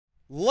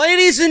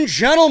Ladies and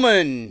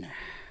gentlemen,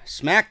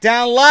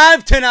 Smackdown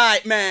Live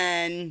tonight,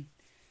 man.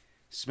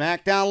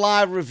 Smackdown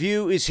Live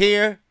review is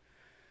here.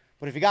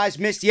 But if you guys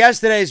missed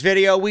yesterday's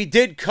video, we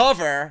did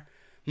cover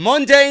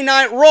Monday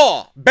Night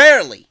Raw.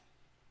 Barely.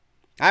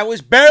 I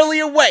was barely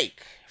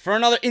awake for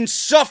another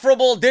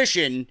insufferable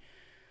edition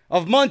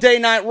of Monday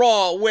Night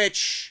Raw,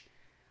 which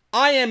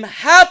I am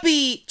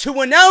happy to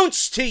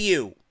announce to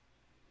you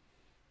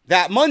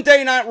that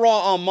Monday Night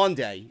Raw on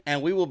Monday,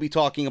 and we will be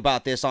talking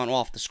about this on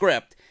Off the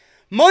Script,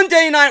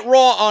 Monday Night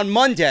Raw on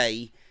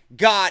Monday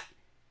got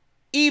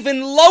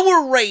even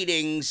lower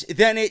ratings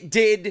than it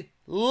did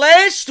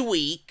last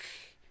week,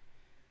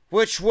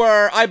 which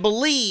were, I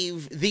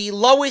believe, the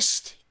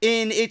lowest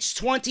in its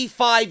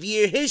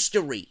 25-year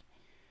history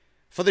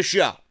for the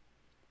show.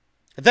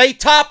 They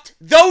topped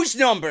those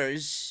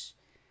numbers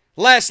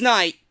last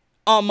night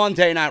on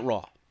Monday Night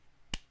Raw.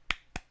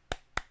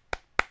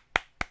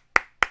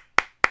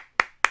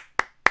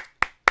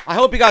 I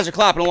hope you guys are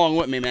clapping along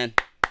with me, man.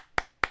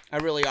 I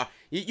really are.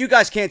 You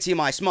guys can't see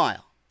my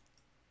smile.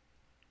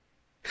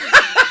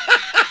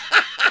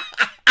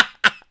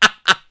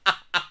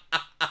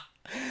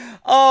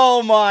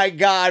 Oh my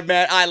God,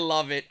 man. I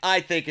love it.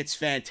 I think it's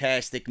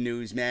fantastic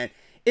news, man.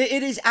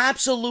 It is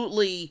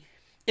absolutely,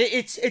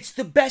 it's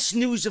the best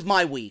news of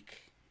my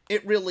week.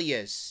 It really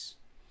is.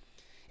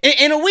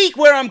 In a week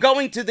where I'm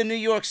going to the New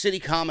York City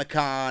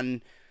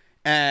Comic-Con,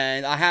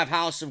 and I have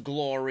House of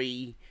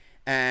Glory,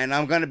 and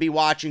I'm going to be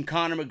watching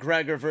Conor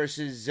McGregor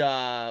versus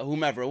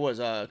whomever it was,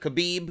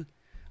 Khabib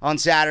on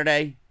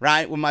Saturday,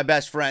 right, with my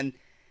best friend.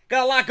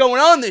 Got a lot going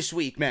on this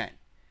week, man.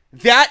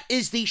 That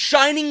is the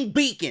shining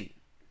beacon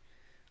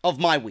of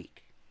my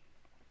week.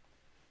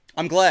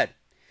 I'm glad.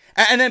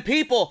 And then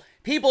people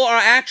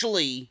are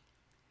actually,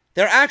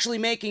 they're actually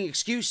making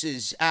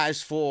excuses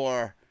as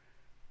for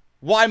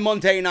why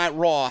Monday Night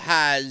Raw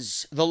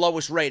has the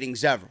lowest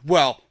ratings ever.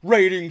 Well,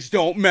 ratings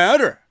don't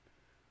matter.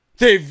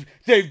 They've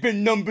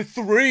been number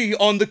 3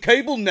 on the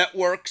cable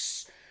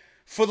networks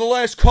for the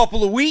last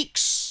couple of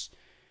weeks.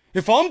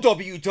 If I'm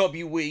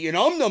WWE and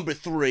I'm number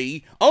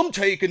 3, I'm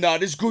taking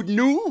that as good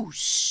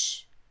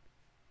news.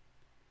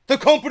 The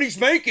company's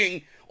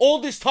making all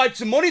this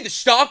types of money. The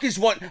stock is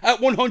what, at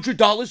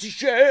 $100 a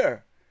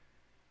share.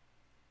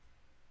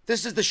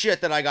 This is the shit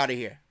that I gotta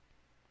hear.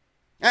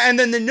 And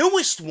then the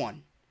newest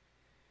one.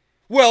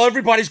 Well,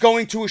 everybody's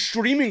going to a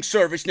streaming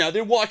service now.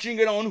 They're watching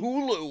it on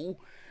Hulu.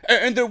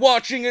 And they're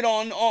watching it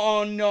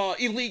on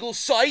illegal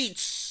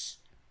sites.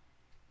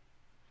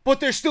 But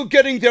they're still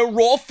getting their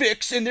Raw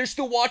fix and they're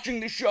still watching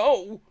the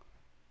show.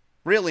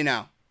 Really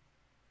now?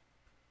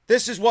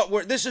 This is what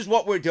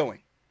we're doing.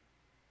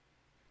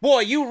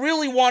 Boy, you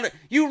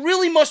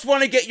really must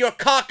want to get your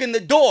cock in the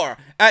door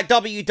at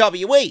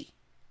WWE.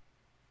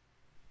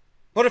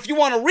 But if you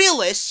want a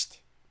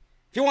realist,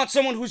 if you want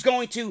someone who's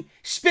going to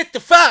spit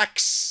the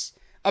facts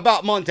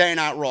about Monday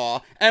Night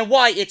Raw and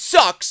why it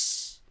sucks,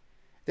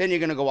 then you're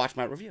going to go watch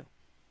my review.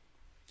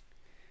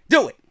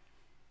 Do it.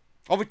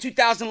 Over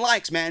 2,000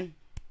 likes, man.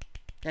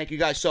 Thank you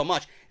guys so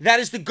much. That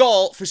is the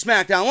goal for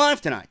Smackdown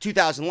Live tonight.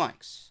 2,000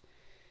 likes.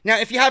 Now,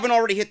 if you haven't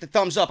already hit the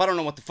thumbs up, I don't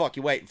know what the fuck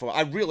you're waiting for.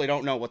 I really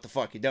don't know what the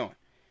fuck you're doing.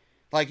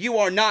 Like, you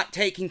are not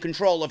taking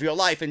control of your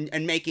life and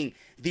making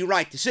the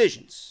right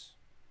decisions.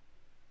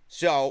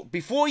 So,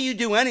 before you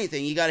do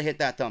anything, you got to hit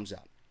that thumbs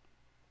up.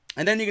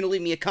 And then you're going to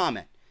leave me a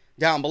comment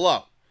down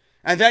below.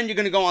 And then you're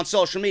going to go on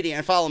social media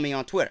and follow me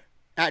on Twitter.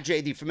 At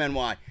JD from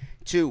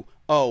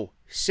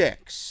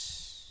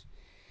NY206.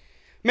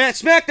 Man,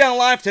 Smackdown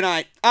Live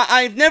tonight,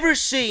 I've never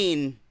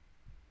seen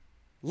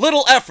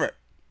little effort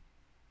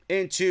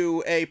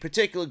into a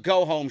particular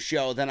go-home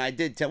show than I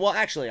did. Well,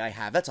 actually, I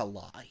have. That's a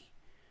lie.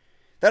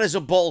 That is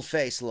a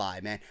bold-faced lie,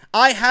 man.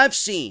 I have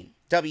seen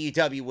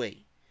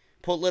WWE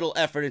put little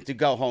effort into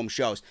go-home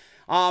shows.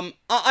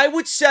 I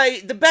would say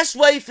the best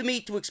way for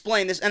me to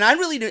explain this, and I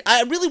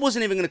really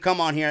wasn't even going to come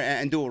on here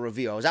and do a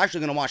review. I was actually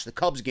going to watch the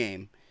Cubs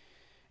game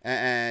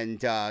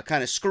and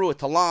kind of screw it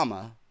to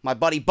Llama, my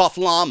buddy Buff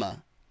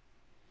Llama,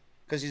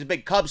 because he's a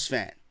big Cubs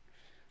fan.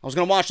 I was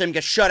going to watch them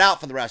get shut out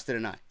for the rest of the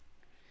night.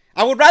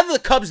 I would rather the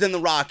Cubs than the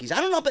Rockies.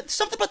 I don't know, but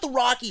something about the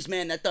Rockies,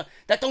 man, that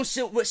don't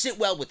sit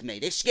well with me.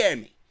 They scare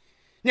me.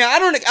 Now, I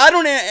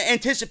don't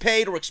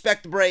anticipate or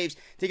expect the Braves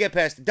to get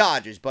past the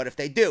Dodgers, but if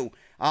they do,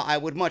 I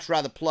would much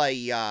rather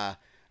play the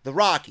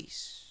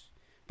Rockies.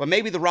 But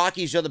maybe the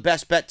Rockies are the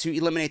best bet to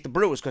eliminate the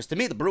Brewers, because to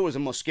me, the Brewers are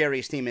the most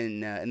scariest team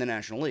in the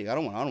National League. I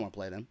don't want to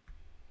play them.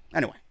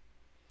 Anyway,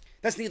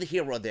 that's neither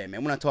here nor there,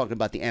 man. We're not talking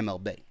about the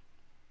MLB.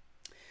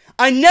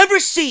 I never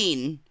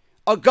seen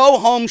a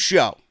go-home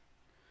show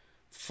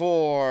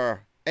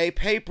for a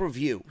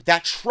pay-per-view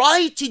that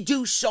tried to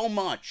do so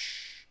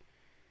much,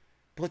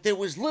 but there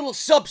was little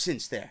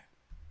substance there.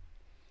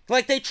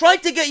 Like, they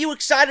tried to get you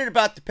excited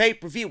about the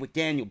pay-per-view with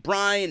Daniel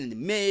Bryan and The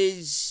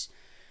Miz,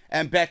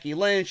 and Becky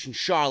Lynch, and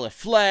Charlotte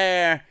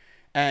Flair,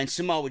 and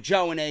Samoa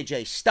Joe and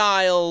AJ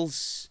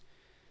Styles.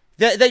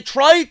 They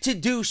tried to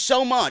do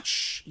so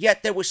much,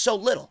 yet there was so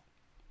little.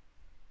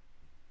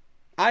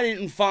 I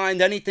didn't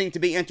find anything to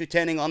be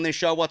entertaining on this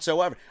show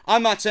whatsoever.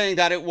 I'm not saying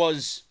that it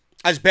was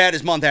as bad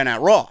as Monday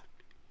Night Raw.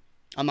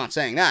 I'm not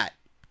saying that.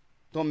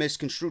 Don't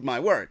misconstrue my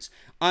words.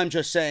 I'm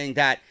just saying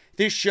that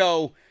this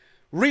show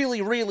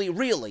really, really,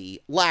 really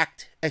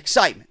lacked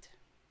excitement.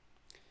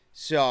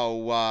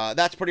 So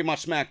that's pretty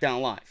much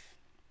SmackDown Live.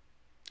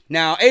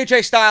 Now,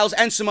 AJ Styles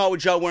and Samoa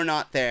Joe were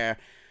not there.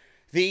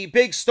 The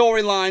big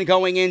storyline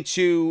going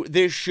into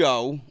this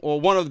show, or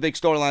one of the big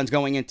storylines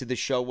going into this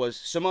show, was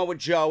Samoa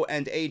Joe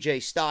and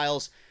AJ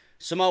Styles.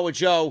 Samoa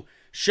Joe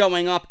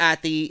showing up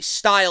at the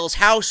Styles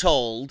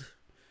household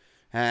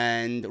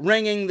and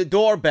ringing the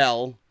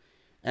doorbell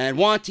and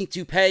wanting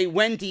to pay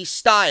Wendy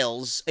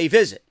Styles a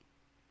visit.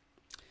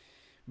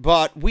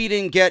 But we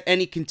didn't get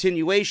any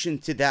continuation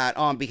to that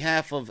on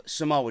behalf of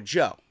Samoa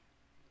Joe.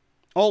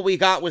 All we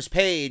got was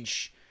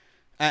Paige,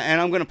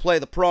 and I'm going to play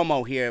the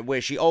promo here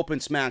where she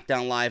opened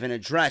SmackDown Live and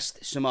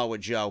addressed Samoa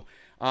Joe,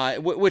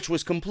 which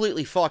was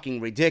completely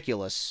fucking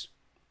ridiculous.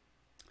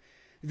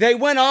 They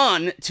went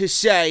on to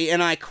say,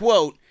 and I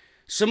quote,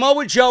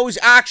 Samoa Joe's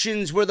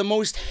actions were the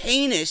most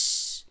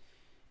heinous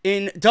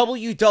in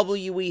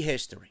WWE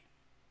history.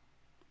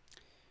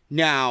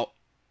 Now,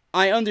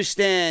 I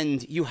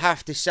understand you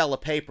have to sell a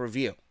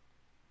pay-per-view,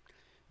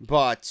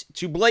 but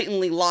to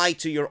blatantly lie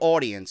to your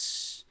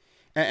audience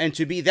and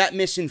to be that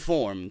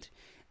misinformed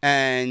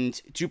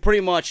and to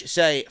pretty much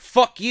say,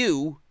 fuck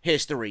you,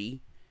 history,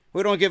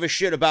 we don't give a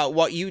shit about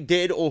what you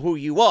did or who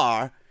you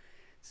are,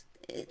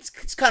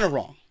 it's kind of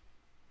wrong.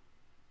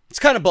 It's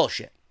kind of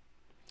bullshit.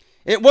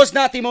 It was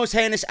not the most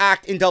heinous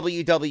act in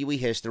WWE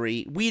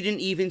history. We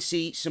didn't even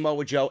see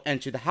Samoa Joe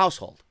enter the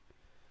household.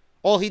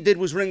 All he did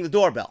was ring the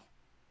doorbell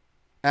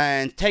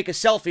and take a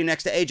selfie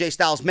next to AJ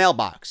Styles'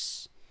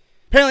 mailbox.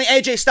 Apparently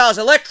AJ Styles'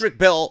 electric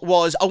bill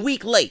was a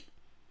week late.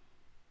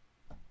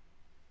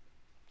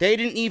 They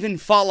didn't even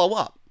follow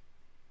up.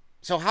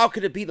 So how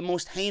could it be the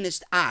most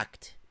heinous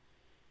act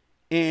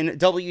in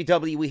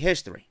WWE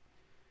history?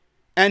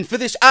 And for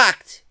this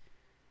act,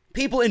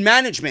 people in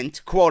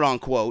management, quote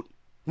unquote,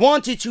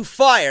 wanted to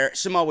fire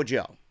Samoa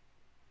Joe.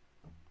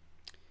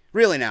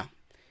 Really now.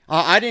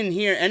 I didn't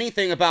hear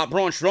anything about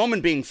Braun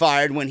Strowman being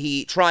fired when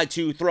he tried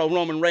to throw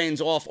Roman Reigns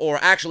off, or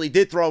actually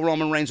did throw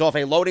Roman Reigns off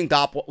a loading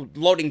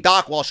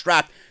dock while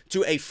strapped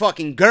to a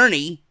fucking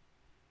gurney.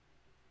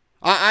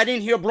 I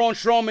didn't hear Braun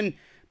Strowman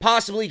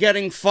possibly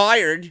getting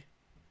fired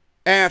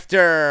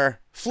after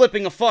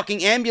flipping a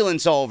fucking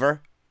ambulance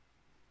over.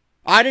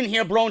 I didn't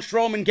hear Braun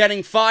Strowman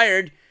getting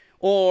fired,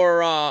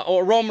 or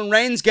Roman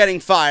Reigns getting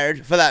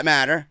fired, for that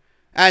matter,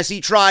 as he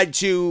tried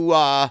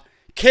to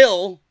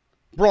kill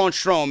Braun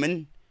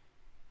Strowman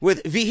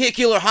with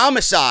vehicular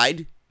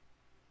homicide,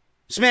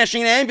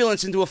 smashing an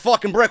ambulance into a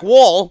fucking brick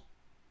wall,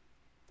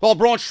 while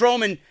Braun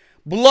Strowman,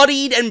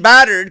 bloodied and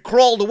battered,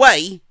 crawled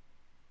away.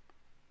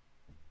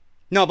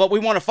 No, but we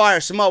want to fire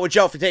Samoa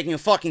Joe for taking a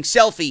fucking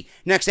selfie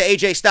next to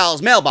AJ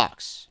Styles'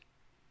 mailbox.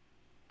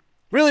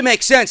 Really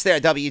makes sense there,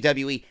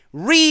 WWE.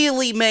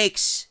 Really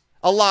makes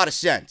a lot of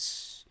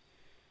sense.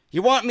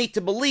 You want me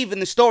to believe in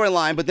the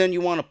storyline, but then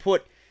you want to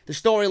put the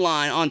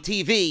storyline on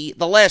TV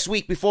the last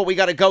week before we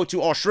got to go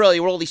to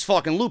Australia with all these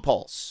fucking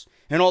loopholes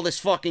and all this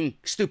fucking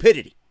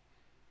stupidity.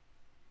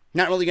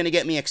 Not really going to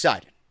get me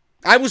excited.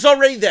 I was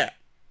already there.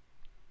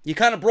 You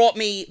kind of brought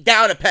me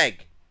down a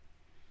peg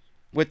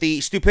with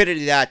the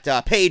stupidity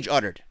that Paige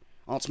uttered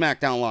on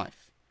SmackDown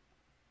Live.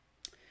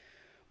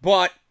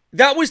 But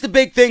that was the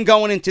big thing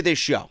going into this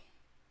show.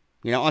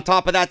 You know, on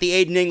top of that, the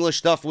Aiden English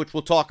stuff, which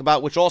we'll talk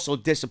about, which also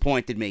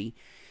disappointed me.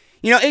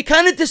 You know, it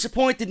kind of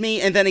disappointed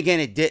me, and then again,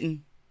 it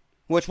didn't,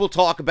 which we'll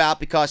talk about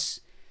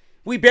because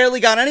we barely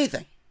got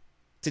anything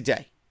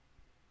today.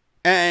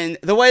 And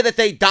the way that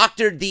they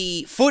doctored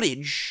the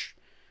footage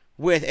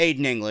with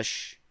Aiden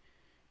English,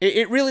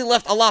 it really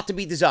left a lot to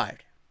be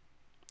desired.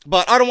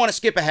 But I don't want to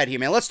skip ahead here,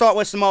 man. Let's start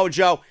with Samoa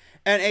Joe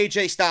and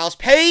AJ Styles.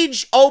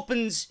 Paige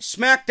opens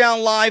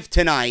SmackDown Live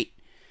tonight,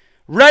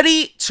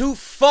 ready to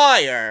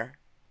fire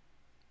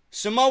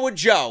Samoa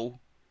Joe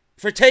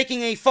for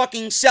taking a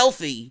fucking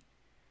selfie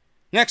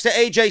next to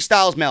AJ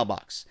Styles'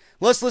 mailbox.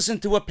 Let's listen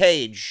to what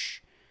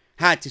Paige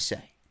had to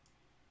say.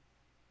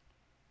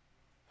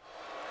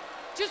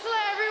 Just to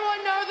let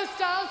everyone know, the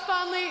Styles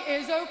family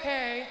is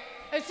okay.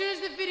 As soon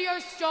as the video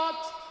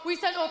stopped, we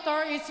sent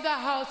authorities to that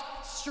house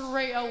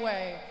straight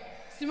away.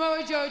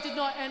 Samoa Joe did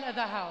not enter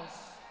the house.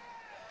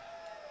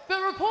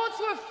 But reports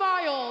were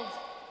filed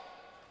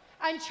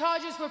and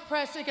charges were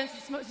pressed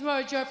against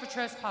Samoa Joe for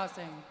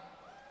trespassing.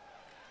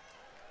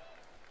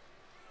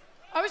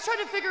 I was trying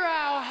to figure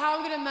out how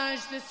I'm going to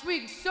manage this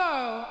week, so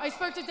I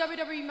spoke to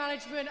WWE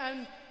management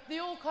and they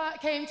all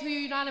came to a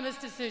unanimous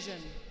decision.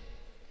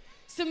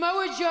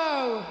 Samoa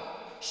Joe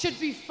should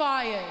be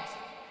fired.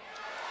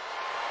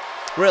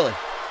 Really?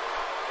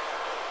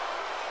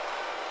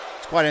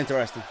 It's quite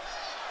interesting.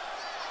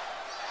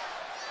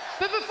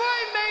 But before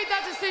I made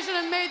that decision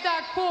and made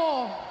that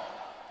call,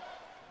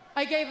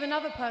 I gave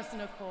another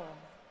person a call,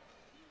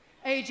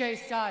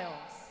 AJ Styles.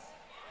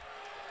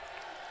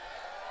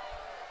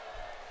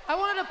 I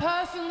wanted to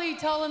personally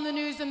tell him the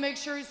news and make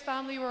sure his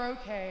family were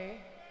okay.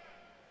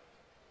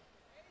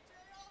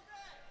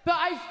 But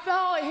I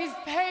felt his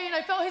pain,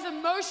 I felt his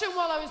emotion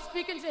while I was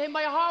speaking to him.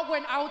 My heart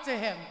went out to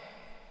him.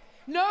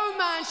 No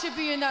man should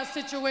be in that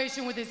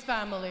situation with his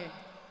family.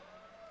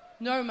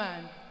 No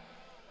man.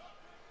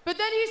 But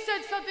then he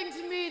said something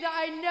to me that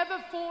I never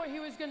thought he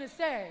was gonna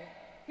say.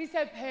 He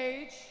said,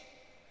 Paige,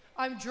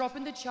 I'm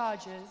dropping the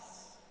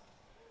charges.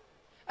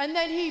 And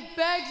then he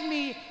begged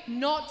me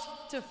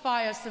not to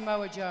fire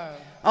Samoa Joe.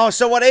 Oh,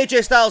 so what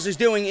AJ Styles is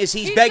doing is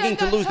he's begging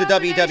to lose the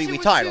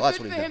WWE title. That's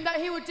what he's doing. That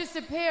he would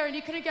disappear and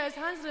he couldn't get his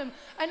hands on him.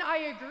 And I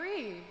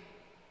agree.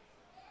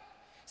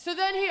 So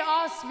then he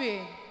asked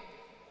me.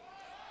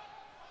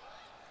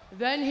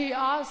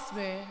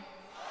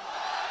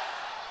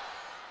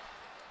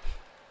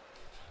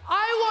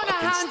 I want to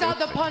hand out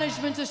the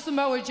punishment to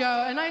Samoa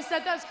Joe. And I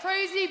said, that's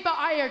crazy, but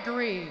I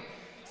agree.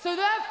 So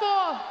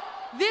therefore,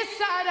 this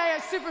Saturday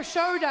at Super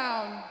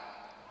Showdown,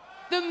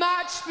 the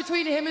match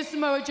between him and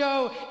Samoa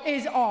Joe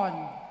is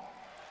on.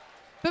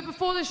 But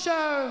before the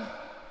show,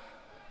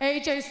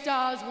 AJ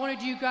Styles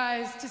wanted you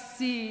guys to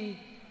see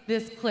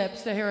this clip,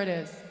 so here it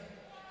is.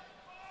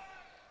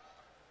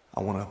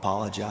 I want to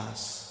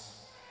apologize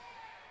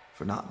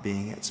for not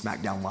being at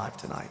SmackDown Live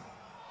tonight.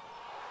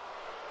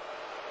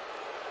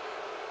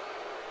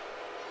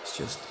 It's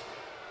just,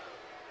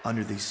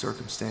 under these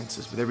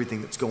circumstances, with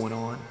everything that's going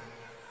on,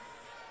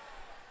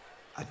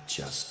 I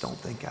just don't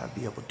think I'd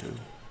be able to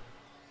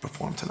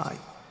perform tonight.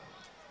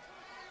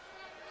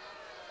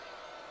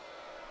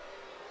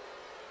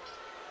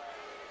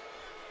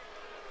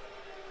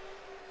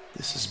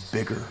 This is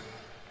bigger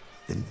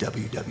than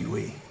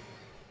WWE.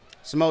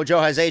 Samoa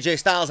Joe has AJ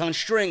Styles on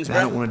strings, bro.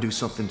 I don't want to do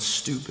something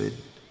stupid,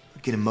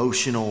 get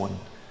emotional, and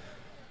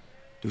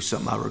do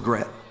something I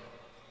regret.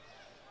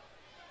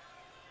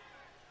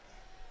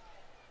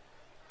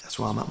 That's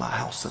why I'm at my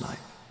house tonight.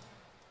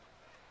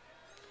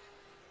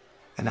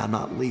 And I'm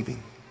not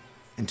leaving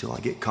until I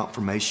get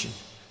confirmation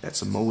that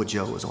Samoa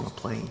Joe is on a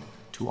plane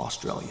to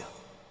Australia.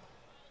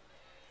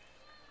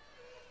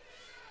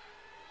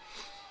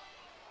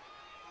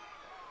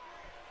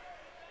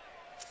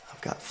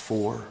 I've got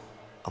 4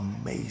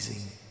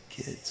 amazing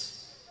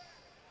kids.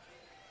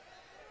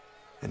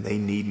 And they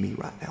need me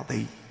right now.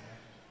 They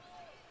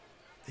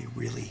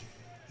really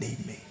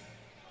need me.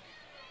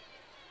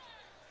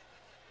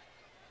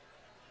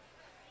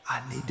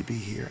 I need to be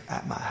here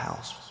at my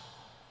house.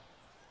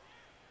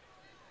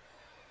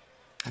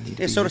 I need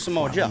to be so does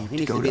Samoa Joe. He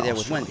needs to be there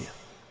with Wendy.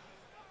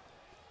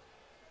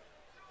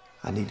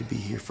 I need to be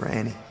here for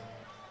Annie,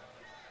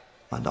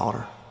 my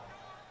daughter.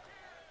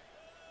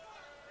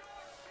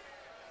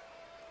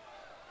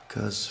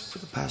 Because for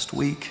the past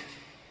week,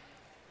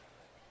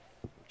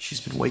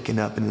 she's been waking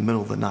up in the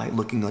middle of the night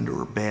looking under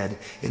her bed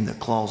in the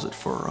closet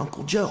for her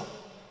Uncle Joe.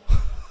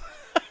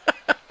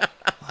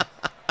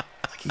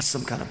 like he's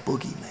some kind of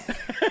boogeyman.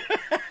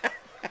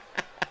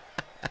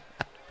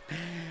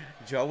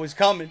 Joe was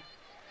coming.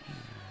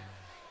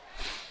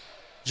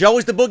 Joe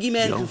is the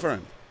boogeyman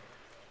confirmed.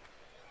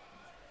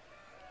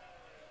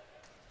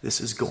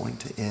 This is going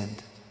to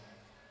end.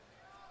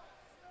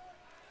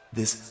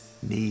 This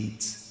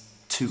needs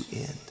to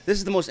end. This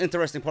is the most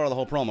interesting part of the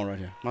whole promo right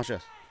here. Watch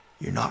this.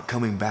 You're not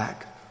coming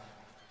back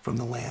from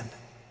the land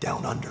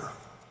down under.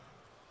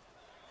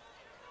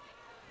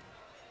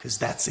 Because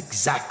that's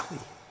exactly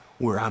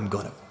where I'm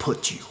going to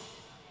put you.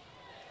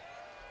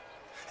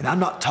 And I'm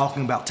not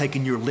talking about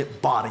taking your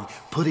lit body,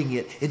 putting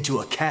it into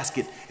a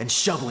casket, and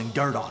shoveling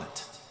dirt on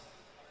it.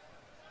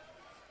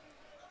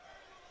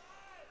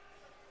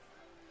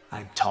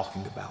 I'm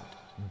talking about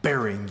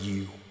burying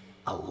you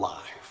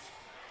alive.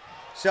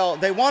 So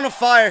they want to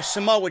fire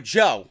Samoa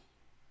Joe.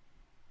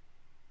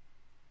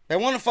 They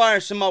want to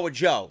fire Samoa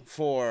Joe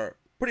for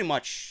pretty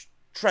much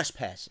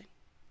trespassing.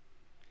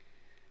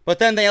 But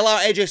then they allow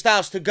AJ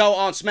Styles to go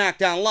on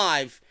SmackDown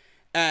Live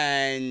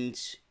and,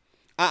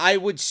 I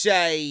would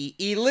say,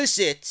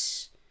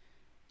 elicit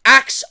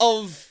acts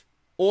of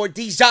or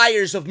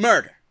desires of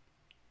murder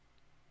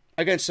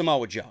against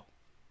Samoa Joe.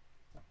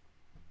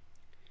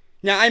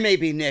 Now, I may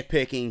be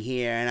nitpicking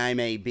here, and I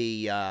may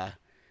be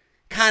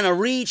kind of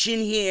reaching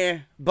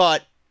here,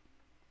 but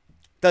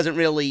doesn't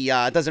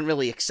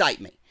really excite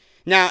me.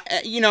 Now,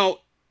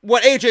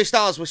 what AJ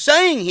Styles was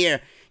saying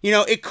here,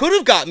 it could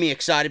have got me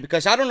excited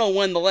because I don't know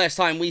when the last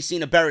time we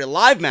seen a Buried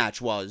Alive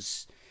match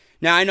was.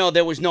 Now, I know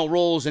there was no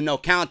rules and no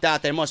count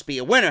out. There must be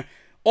a winner.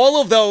 All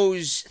of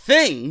those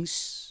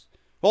things,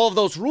 all of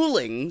those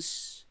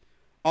rulings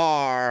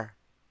are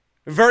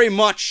very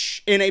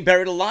much in a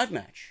Buried Alive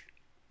match.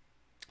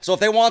 So if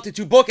they wanted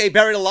to book a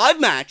Buried Alive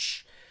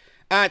match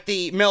at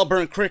the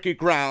Melbourne Cricket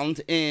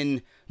Ground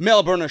in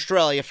Melbourne,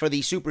 Australia for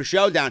the Super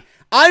Showdown,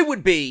 I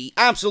would be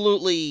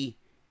absolutely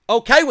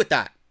okay with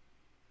that.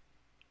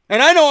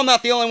 And I know I'm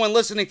not the only one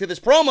listening to this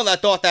promo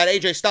that thought that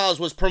AJ Styles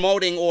was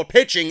promoting or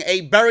pitching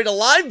a Buried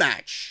Alive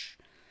match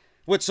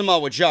with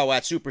Samoa Joe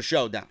at Super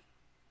Showdown.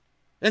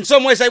 In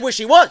some ways, I wish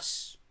he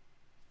was.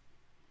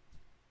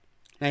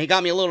 Now, he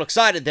got me a little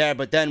excited there,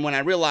 but then when I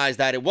realized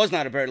that it was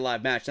not a Buried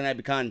Alive match, then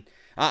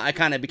I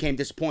kind of became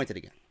disappointed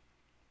again.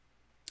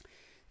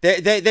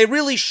 They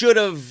really should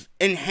have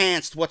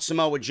enhanced what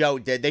Samoa Joe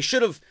did. They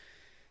should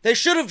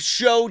have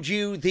showed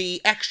you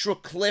the extra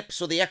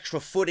clips or the extra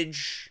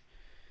footage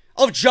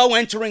of Joe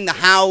entering the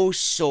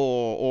house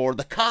or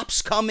the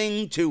cops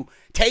coming to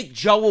take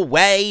Joe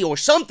away or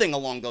something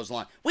along those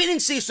lines. We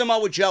didn't see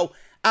Samoa Joe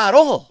at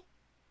all.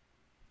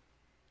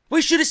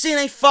 We should have seen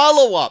a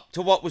follow-up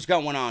to what was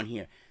going on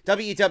here.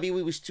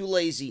 WWE was too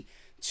lazy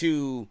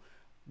to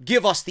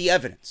give us the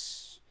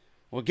evidence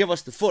or give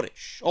us the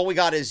footage. All we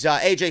got is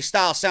AJ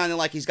Styles sounding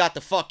like he's got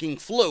the fucking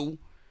flu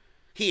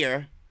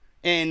here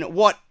in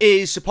what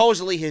is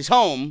supposedly his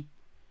home,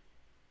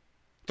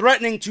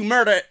 threatening to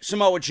murder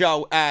Samoa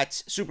Joe at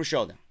Super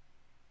Showdown.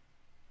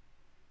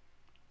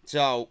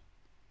 So,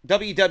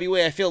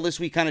 WWE, I feel this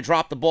week kind of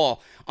dropped the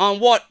ball on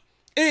what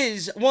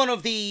is one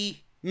of the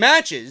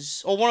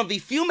matches, or one of the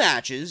few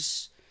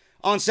matches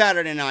on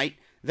Saturday night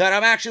that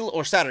I'm actually,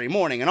 or Saturday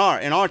morning in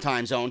our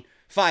time zone,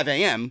 5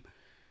 a.m.,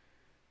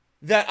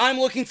 that I'm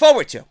looking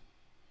forward to.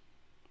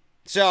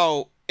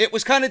 So, it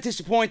was kind of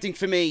disappointing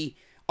for me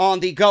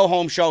on the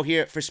go-home show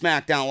here for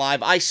SmackDown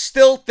Live. I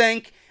still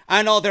think,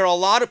 I know there are a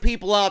lot of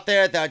people out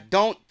there that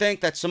don't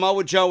think that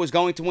Samoa Joe is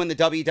going to win the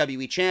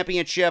WWE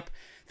Championship.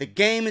 The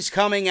game is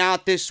coming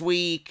out this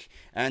week,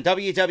 and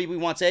WWE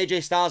wants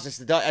AJ Styles as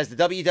the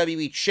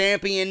WWE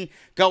Champion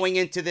going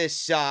into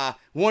this $1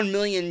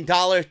 million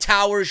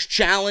Towers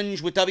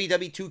Challenge with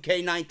WWE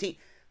 2K19.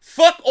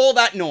 Fuck all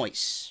that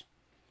noise.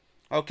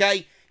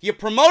 Okay? You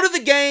promoted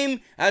the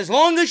game as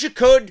long as you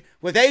could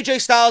with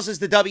AJ Styles as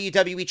the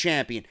WWE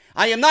Champion.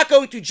 I am not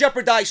going to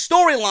jeopardize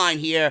storyline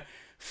here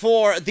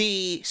for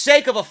the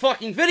sake of a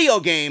fucking video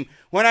game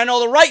when I know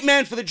the right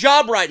man for the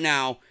job right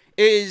now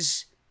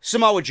is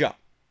Samoa Joe.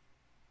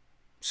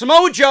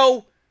 Samoa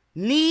Joe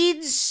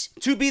needs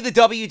to be the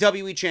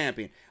WWE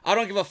Champion. I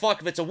don't give a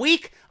fuck if it's a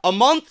week, a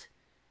month,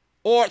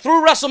 or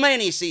through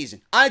WrestleMania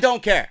season. I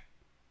don't care.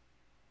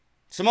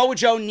 Samoa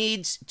Joe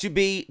needs to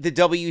be the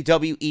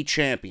WWE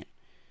Champion.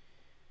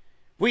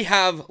 We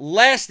have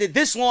lasted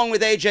this long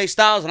with AJ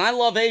Styles, and I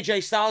love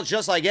AJ Styles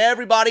just like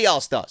everybody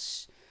else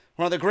does.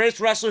 One of the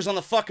greatest wrestlers on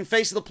the fucking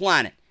face of the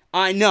planet.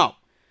 I know.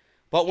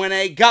 But when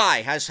a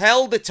guy has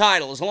held the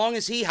title as long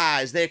as he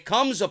has, there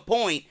comes a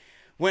point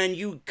when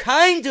you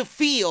kind of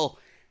feel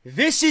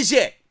this is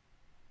it.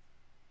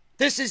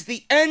 This is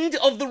the end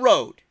of the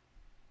road.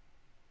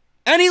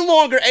 Any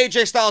longer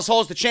AJ Styles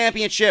holds the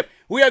championship,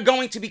 we are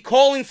going to be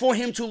calling for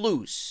him to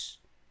lose.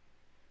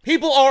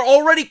 People are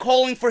already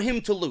calling for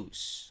him to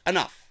lose.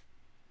 Enough.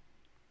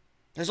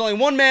 There's only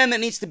one man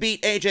that needs to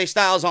beat AJ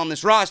Styles on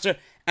this roster,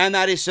 and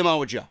that is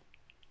Samoa Joe.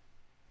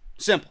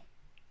 Simple.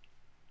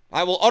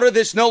 I will utter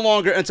this no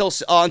longer until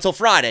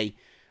Friday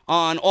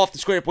on Off the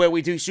Script, where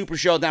we do Super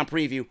Showdown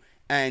preview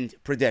and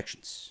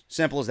predictions.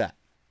 Simple as that.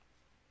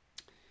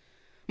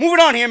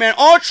 Moving on here, man.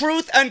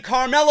 R-Truth and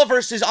Carmella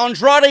versus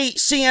Andrade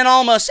Cien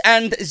Almas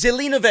and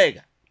Zelina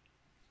Vega.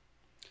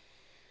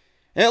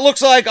 It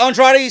looks like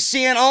Andrade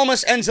Cien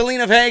Almas and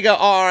Zelina Vega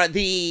are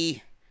the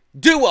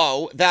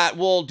duo that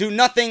will do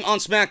nothing on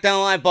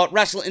SmackDown Live but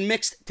wrestle in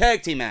mixed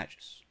tag team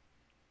matches.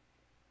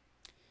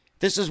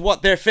 This is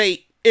what their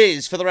fate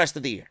is for the rest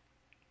of the year.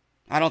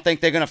 I don't think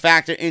they're going to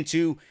factor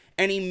into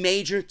any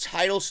major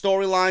title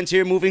storylines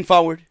here moving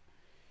forward.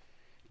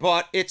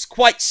 But it's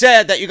quite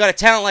sad that you got a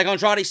talent like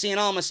Andrade Cien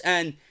Almas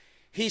and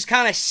he's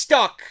kind of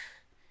stuck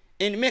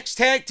in mixed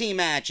tag team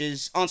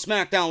matches on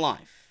SmackDown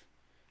Live,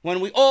 when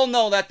we all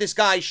know that this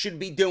guy should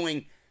be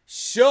doing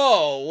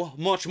so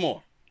much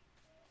more.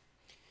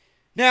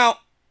 Now,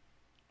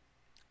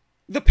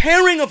 the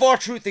pairing of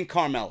R-Truth and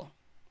Carmella,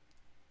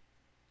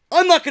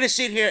 I'm not going to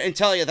sit here and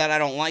tell you that I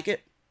don't like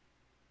it.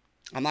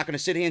 I'm not going to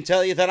sit here and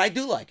tell you that I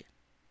do like it.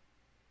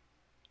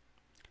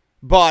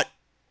 But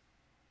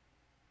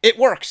it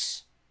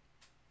works.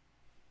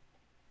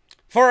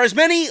 For as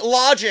many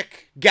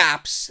logic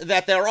gaps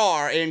that there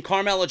are in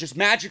Carmella just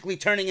magically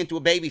turning into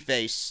a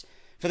babyface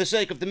for the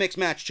sake of the Mixed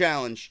Match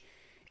Challenge,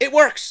 it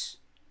works.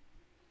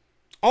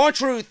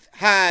 R-Truth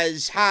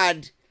has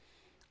had,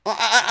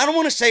 I don't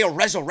want to say a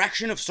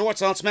resurrection of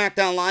sorts on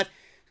SmackDown Live.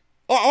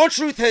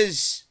 R-Truth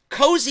has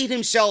cozied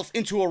himself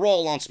into a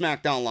role on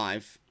SmackDown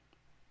Live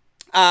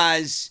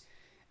as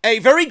a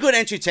very good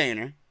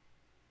entertainer.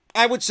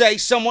 I would say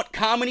somewhat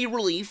comedy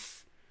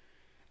relief.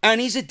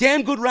 And he's a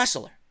damn good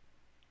wrestler.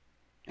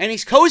 And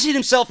he's cozied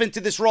himself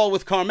into this role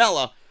with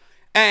Carmella.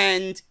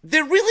 And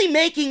they're really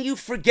making you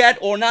forget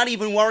or not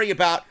even worry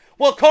about,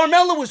 well,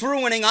 Carmella was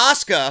ruining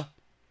Asuka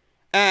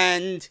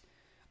and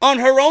on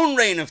her own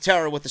reign of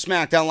terror with the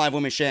SmackDown Live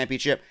Women's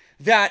Championship,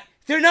 that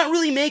they're not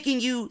really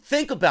making you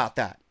think about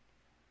that.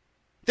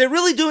 They're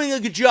really doing a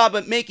good job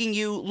at making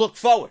you look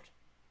forward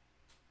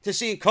to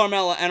seeing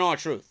Carmella and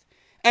R-Truth.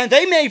 And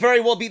they may very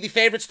well be the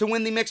favorites to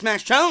win the Mixed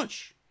Match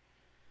Challenge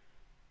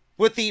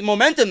with the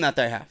momentum that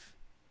they have.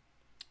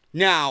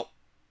 Now,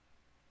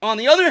 on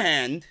the other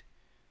hand,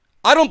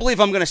 I don't believe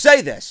I'm going to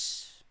say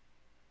this,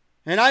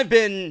 and I've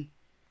been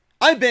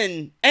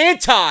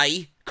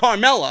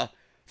anti-Carmella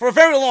for a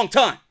very long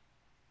time.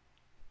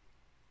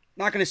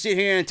 Not going to sit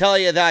here and tell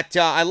you that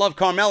I love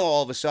Carmella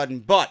all of a sudden,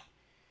 but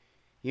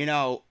You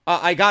know,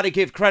 I got to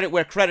give credit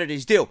where credit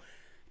is due.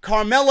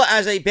 Carmella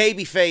as a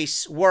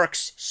babyface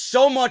works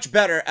so much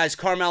better as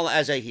Carmella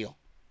as a heel.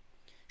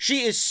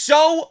 She is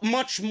so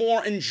much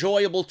more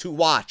enjoyable to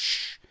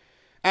watch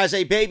as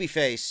a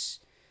babyface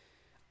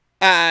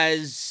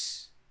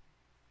as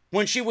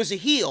when she was a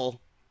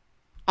heel.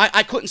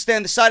 I couldn't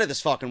stand the sight of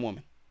this fucking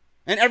woman.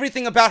 And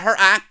everything about her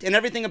act and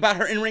everything about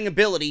her in-ring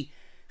ability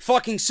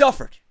fucking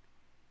suffered.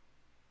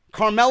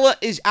 Carmella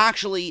is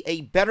actually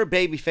a better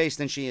babyface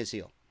than she is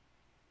heel.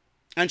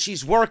 And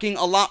she's working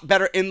a lot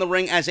better in the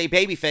ring as a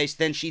babyface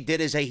than she did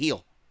as a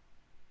heel.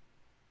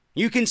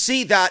 You can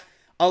see that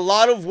a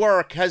lot of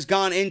work has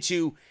gone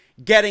into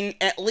getting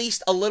at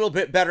least a little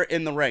bit better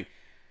in the ring.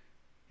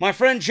 My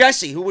friend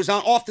Jesse, who was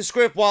on Off the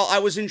Script while I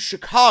was in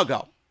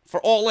Chicago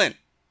for All In,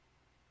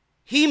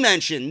 he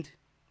mentioned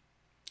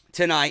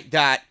tonight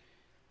that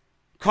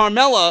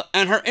Carmella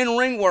and her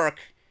in-ring work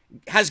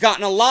has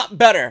gotten a lot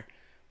better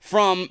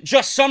from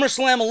just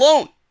SummerSlam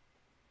alone.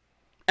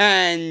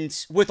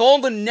 And with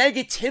all the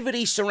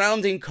negativity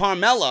surrounding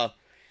Carmella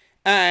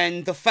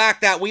and the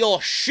fact that we all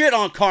shit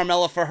on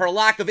Carmella for her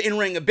lack of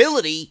in-ring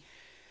ability,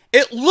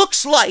 it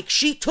looks like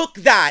she took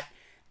that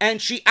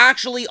and she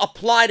actually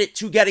applied it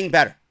to getting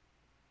better.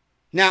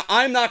 Now,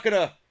 I'm not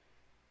gonna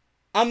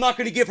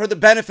give her the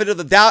benefit of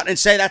the doubt and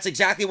say that's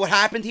exactly what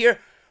happened here,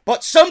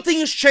 but something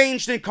has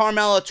changed in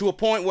Carmella to a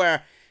point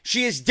where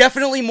she is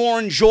definitely more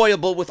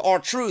enjoyable with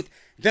R-Truth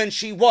than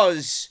she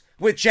was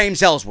with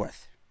James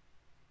Ellsworth.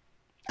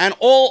 And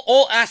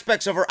all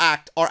aspects of her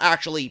act are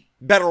actually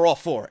better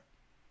off for it.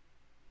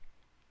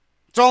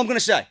 That's all I'm going to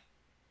say.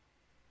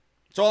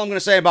 That's all I'm going to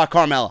say about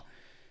Carmella.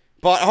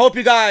 But I hope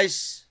you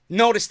guys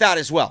noticed that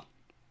as well.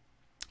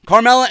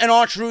 Carmella and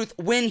R-Truth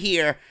win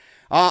here.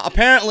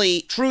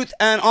 Apparently, Truth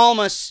and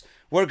Almas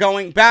were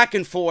going back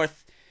and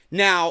forth.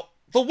 Now,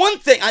 the one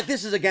thing,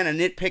 this is again a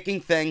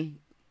nitpicking thing.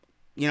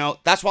 You know,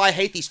 that's why I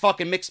hate these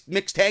fucking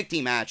mixed tag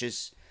team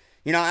matches.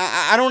 You know,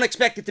 I don't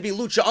expect it to be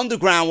Lucha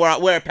Underground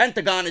where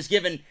Pentagon is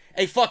given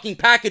a fucking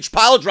package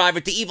pile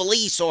driver to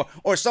Ivelisse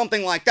or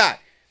something like that.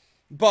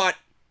 But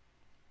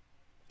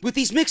with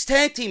these mixed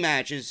tag team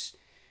matches,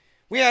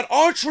 we had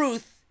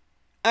R-Truth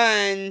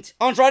and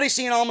Andrade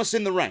Cien Almas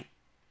in the ring.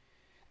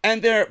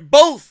 And they're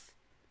both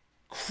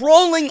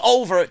crawling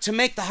over to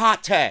make the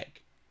hot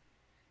tag.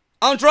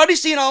 Andrade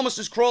Cien Almas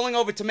is crawling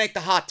over to make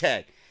the hot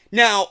tag.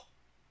 Now,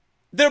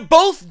 they're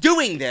both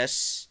doing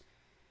this,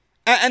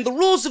 and the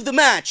rules of the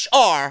match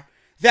are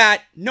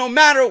that no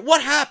matter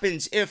what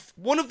happens, if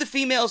one of the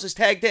females is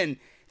tagged in,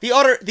 the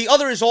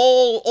other is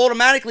all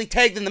automatically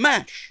tagged in the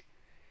match.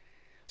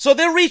 So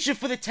they're reaching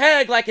for the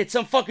tag like it's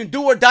some fucking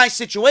do-or-die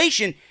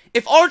situation.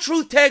 If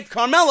R-Truth tagged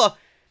Carmella,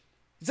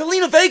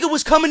 Zelina Vega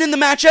was coming in the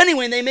match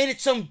anyway, and they made it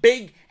some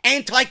big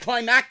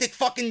anticlimactic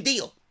fucking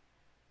deal.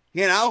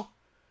 You know?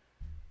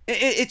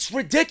 It's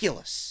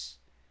ridiculous.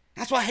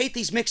 That's why I hate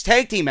these mixed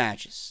tag team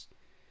matches.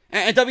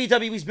 And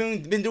WWE's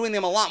been doing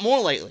them a lot more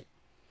lately.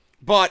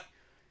 But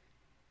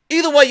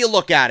either way you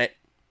look at it,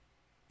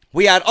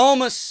 we had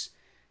Almas,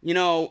 you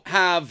know,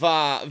 have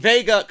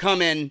Vega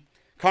come in.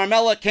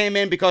 Carmella came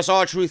in because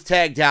R-Truth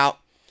tagged out.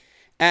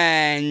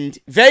 And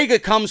Vega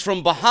comes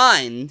from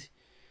behind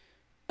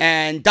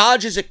and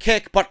dodges a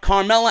kick, but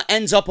Carmella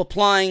ends up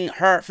applying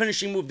her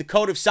finishing move, the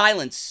Code of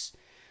Silence,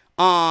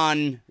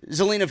 on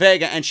Zelina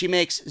Vega, and she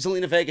makes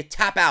Zelina Vega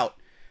tap out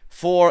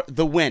for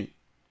the win.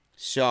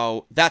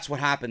 So that's what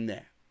happened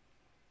there.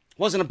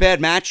 Wasn't a bad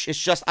match. It's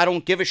just I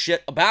don't give a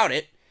shit about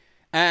it.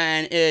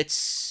 And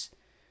it's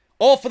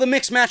all for the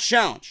Mixed Match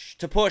Challenge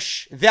to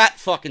push that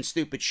fucking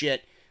stupid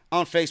shit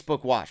on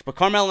Facebook Watch. But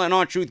Carmella and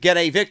R-Truth get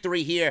a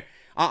victory here.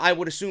 I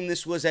would assume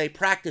this was a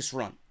practice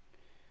run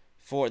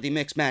for the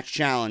Mixed Match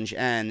Challenge,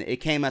 and it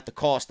came at the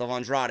cost of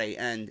Andrade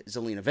and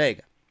Zelina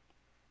Vega.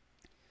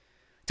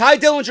 Ty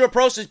Dillinger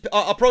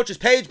approaches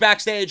Paige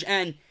backstage,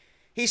 and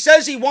he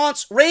says he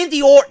wants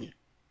Randy Orton.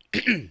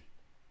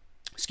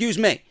 Excuse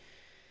me.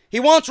 He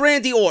wants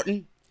Randy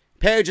Orton.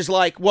 Paige is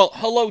like, well,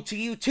 hello to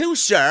you too,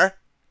 sir.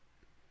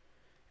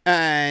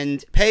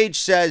 And Paige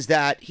says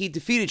that he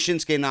defeated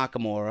Shinsuke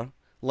Nakamura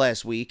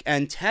last week,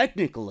 and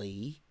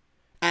technically,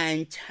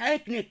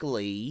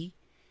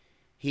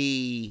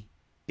 he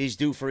is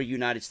due for a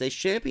United States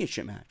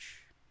Championship match.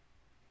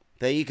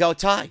 There you go,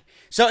 Ty.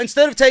 So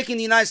instead of taking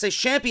the United States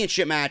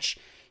Championship match,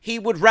 he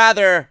would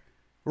rather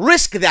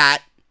risk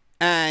that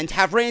and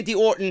have Randy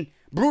Orton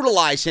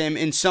brutalize him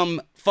in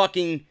some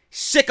fucking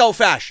sicko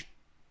fashion.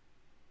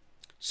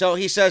 So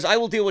he says, I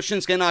will deal with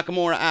Shinsuke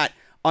Nakamura at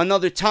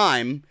another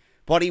time,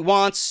 but he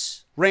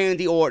wants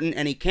Randy Orton,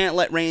 and he can't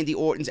let Randy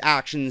Orton's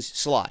actions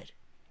slide.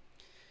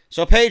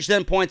 So Paige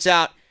then points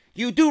out,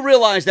 you do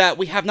realize that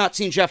we have not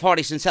seen Jeff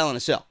Hardy since Hell in a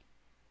Cell.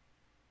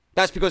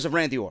 That's because of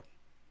Randy Orton.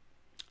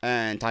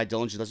 And Ty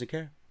Dillinger doesn't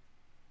care.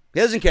 He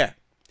doesn't care.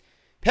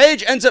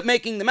 Paige ends up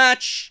making the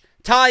match.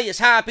 Ty is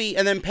happy,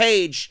 and then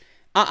Paige,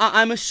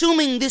 I'm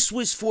assuming this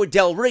was for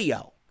Del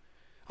Rio.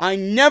 I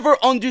never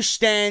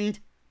understand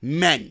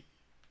men.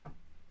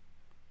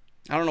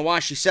 I don't know why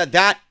she said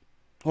that,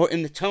 or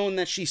in the tone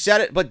that she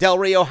said it, but Del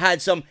Rio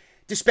had some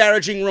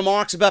disparaging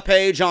remarks about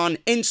Paige on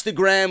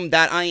Instagram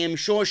that I am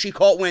sure she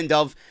caught wind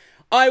of.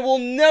 I will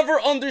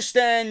never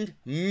understand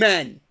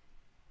men,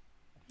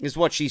 is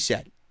what she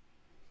said.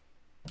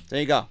 There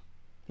you go.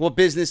 What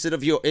business is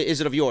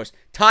it of yours?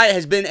 Ty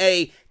has been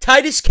a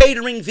Titus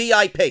Catering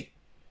VIP.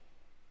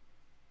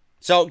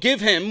 So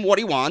give him what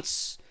he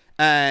wants,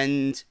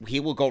 and he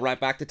will go right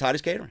back to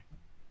Titus Catering.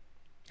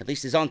 At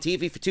least he's on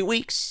TV for 2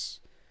 weeks.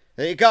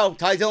 There you go.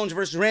 Ty Dillinger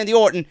versus Randy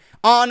Orton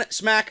on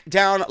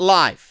SmackDown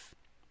Live.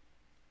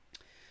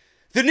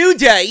 The New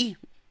Day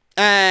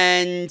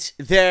and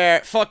their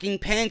fucking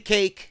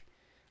pancake,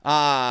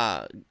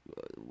 what's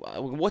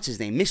his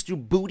name? Mr.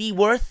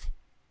 Bootyworth?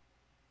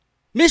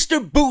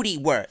 Mr.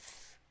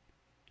 Bootyworth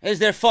is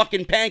their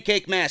fucking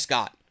pancake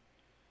mascot.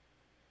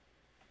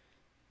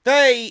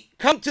 They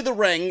come to the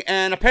ring,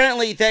 and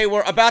apparently they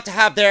were about to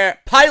have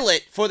their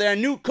pilot for their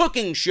new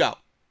cooking show.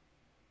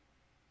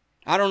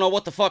 I don't know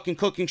what the fucking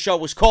cooking show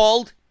was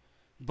called,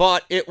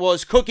 but it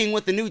was Cooking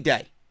with the New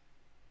Day.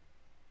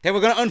 They were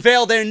going to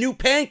unveil their new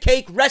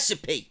pancake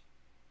recipe.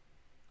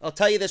 I'll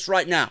tell you this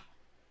right now.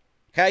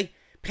 Okay?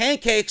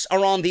 Pancakes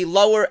are on the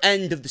lower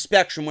end of the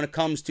spectrum when it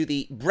comes to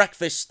the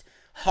breakfast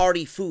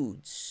hearty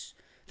foods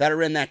that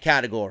are in that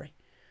category.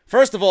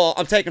 First of all,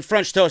 I'm taking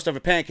French toast over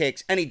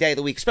pancakes any day of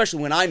the week,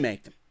 especially when I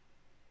make them.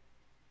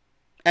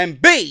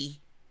 And B,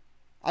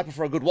 I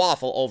prefer a good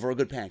waffle over a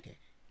good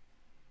pancake.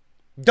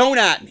 Don't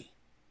at me.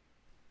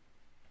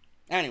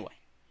 Anyway,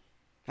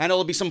 I know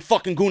there'll be some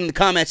fucking goon in the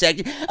comments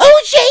section.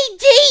 Oh,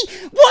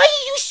 JD, why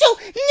are you so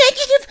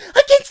negative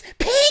against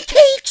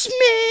pancakes,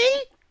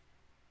 man?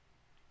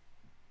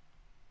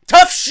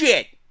 Tough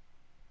shit.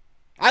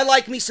 I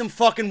like me some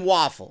fucking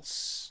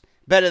waffles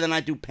better than I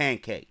do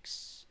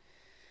pancakes.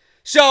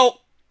 So,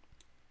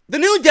 the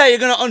New Day are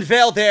going to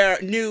unveil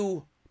their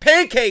new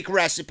pancake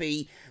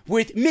recipe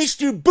with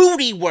Mr.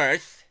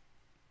 Bootyworth.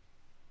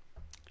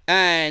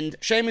 And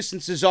Sheamus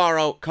and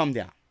Cesaro come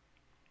down.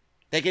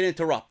 They get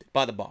interrupted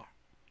by the bar.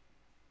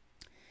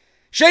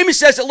 Sheamus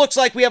says it looks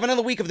like we have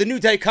another week of the New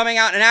Day coming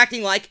out and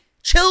acting like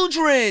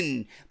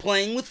children,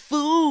 playing with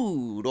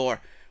food, or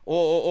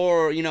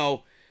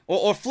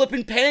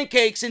flipping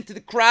pancakes into the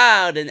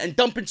crowd and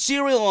dumping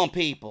cereal on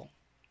people.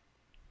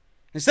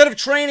 Instead of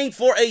training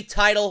for a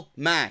title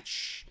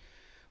match.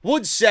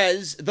 Woods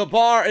says the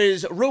bar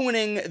is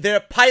ruining their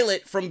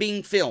pilot from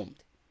being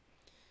filmed.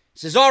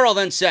 Cesaro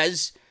then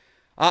says,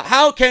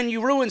 how can you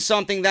ruin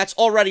something that's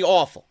already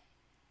awful?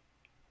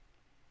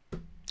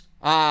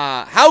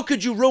 How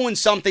could you ruin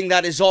something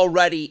that is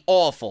already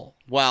awful?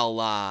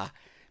 Well,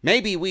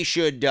 maybe we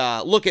should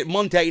look at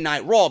Monday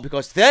Night Raw,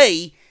 because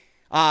they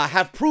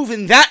have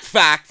proven that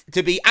fact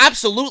to be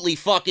absolutely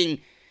fucking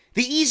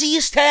the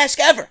easiest task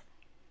ever.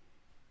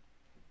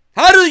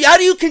 How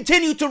do you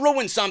continue to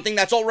ruin something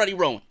that's already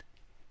ruined?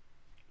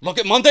 Look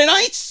at Monday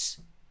nights.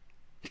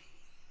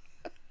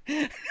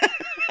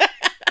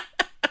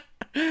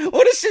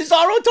 What is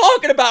Cesaro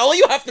talking about? All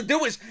you have to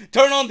do is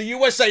turn on the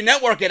USA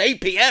Network at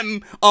 8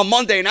 p.m. on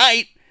Monday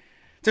night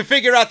to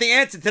figure out the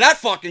answer to that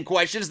fucking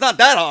question. It's not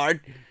that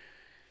hard.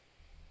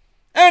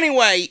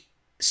 Anyway,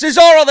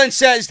 Cesaro then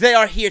says they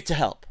are here to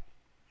help.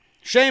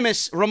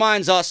 Sheamus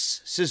reminds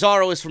us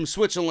Cesaro is from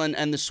Switzerland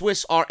and the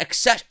Swiss are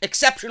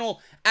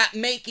exceptional at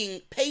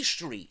making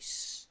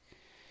pastries.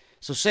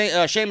 So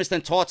Sheamus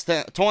then taunts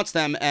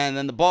them, and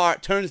then the bar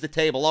turns the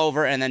table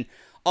over, and then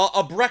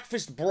a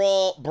breakfast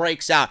brawl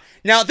breaks out.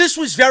 Now, this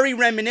was very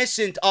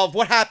reminiscent of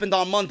what happened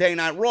on Monday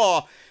Night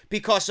Raw,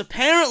 because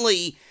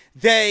apparently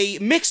they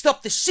mixed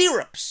up the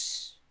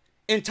syrups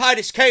in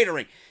Titus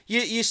Catering.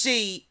 You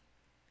see,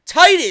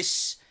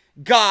 Titus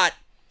got,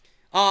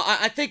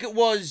 I think it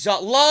was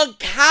Log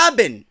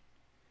Cabin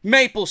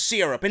maple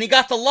syrup, and he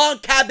got the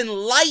Log Cabin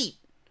Light.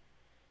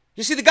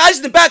 You see, the guys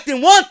in the back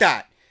didn't want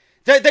that.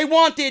 They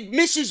wanted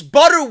Mrs.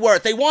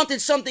 Butterworth. They wanted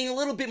something a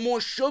little bit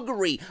more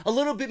sugary, a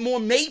little bit more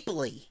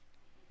mapley.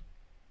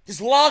 This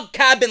Log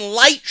Cabin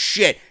Light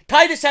shit.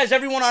 Titus has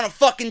everyone on a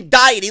fucking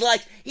diet. He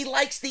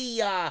likes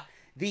the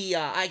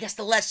I guess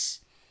the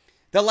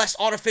less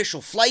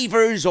artificial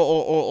flavors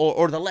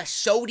or the less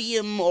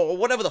sodium or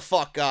whatever the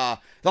fuck the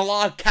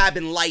Log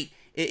Cabin Light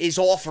is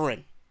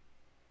offering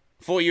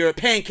for your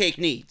pancake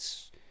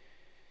needs.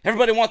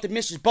 Everybody wanted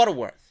Mrs.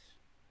 Butterworth.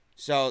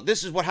 So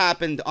this is what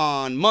happened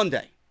on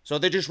Monday. So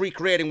they're just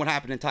recreating what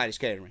happened in Titus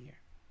Catering here.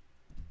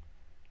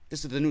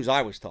 This is the news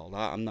I was told.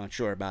 I'm not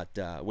sure about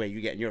where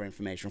you're getting your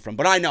information from,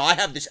 but I know I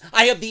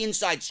have the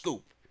inside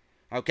scoop.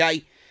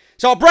 Okay,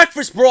 so a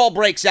breakfast brawl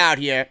breaks out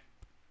here,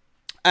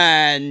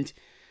 and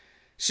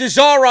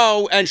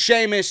Cesaro and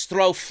Sheamus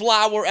throw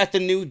flour at the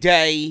New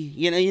Day.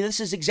 You know,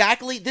 this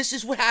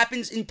is what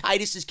happens in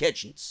Titus's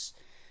kitchens.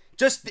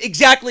 Just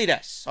exactly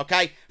this.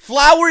 Okay,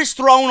 flour is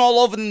thrown all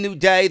over the New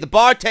Day. The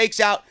bar takes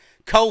out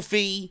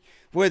Kofi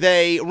with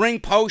a ring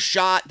post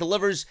shot,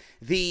 delivers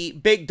the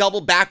big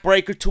double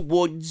backbreaker to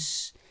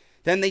Woods.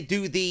 Then they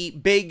do the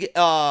big,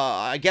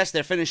 I guess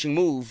their finishing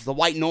move, the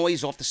white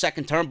noise off the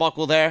second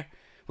turnbuckle there,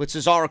 with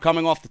Cesaro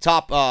coming off the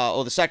top,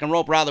 or the second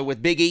rope rather,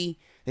 with Big E.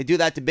 They do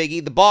that to Big E.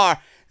 The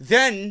bar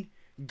then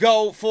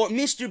go for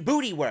Mr.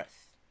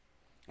 Bootyworth.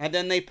 And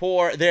then they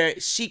pour their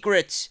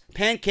secret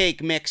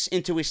pancake mix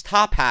into his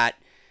top hat.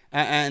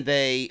 And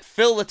they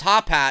fill the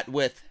top hat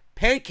with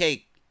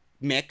pancake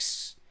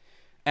mix.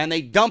 And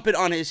they dump it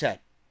on his head.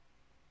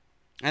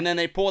 And then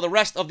they pour the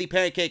rest of the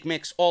pancake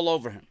mix all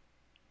over him.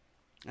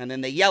 And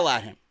then they yell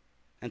at him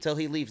until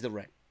he leaves the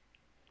ring.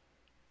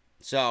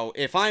 So,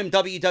 if I'm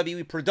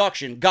WWE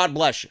production, God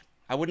bless you.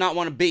 I would not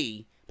want to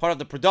be part of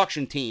the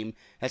production team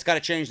that's got to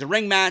change the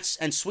ring mats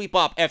and sweep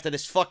up after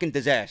this fucking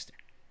disaster.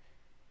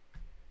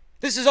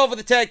 This is over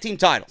the tag team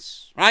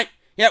titles, right?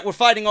 Yeah, we're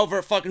fighting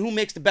over fucking who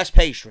makes the best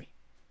pastry.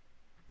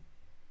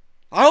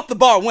 I hope the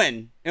Bar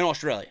win in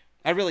Australia.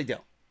 I really do.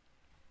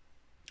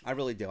 I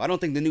really do. I don't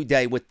think the New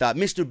Day with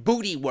Mr.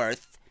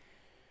 Bootyworth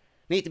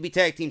need to be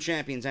tag team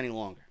champions any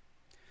longer.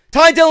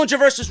 Ty Dillinger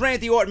versus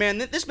Randy Orton, man.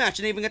 This match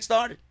didn't even get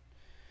started.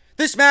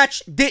 This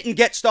match didn't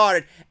get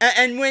started.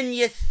 And when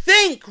you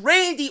think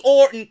Randy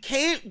Orton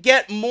can't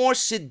get more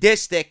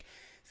sadistic,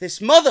 this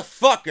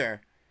motherfucker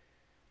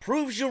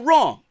proves you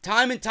wrong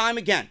time and time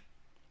again.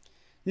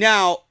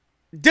 Now,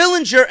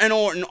 Dillinger and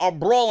Orton are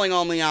brawling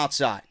on the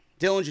outside.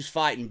 Dillinger's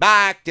fighting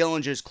back.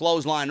 Dillinger's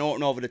clotheslining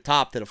Orton over the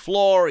top to the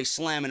floor. He's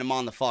slamming him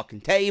on the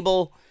fucking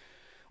table.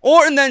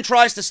 Orton then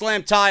tries to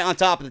slam Ty on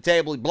top of the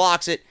table. He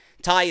blocks it.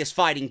 Ty is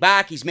fighting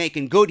back. He's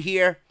making good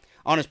here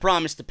on his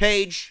promise to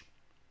Paige.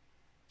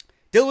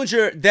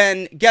 Dillinger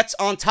then gets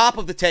on top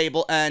of the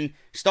table and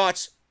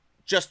starts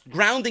just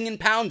grounding and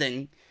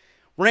pounding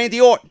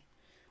Randy Orton.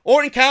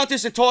 Orton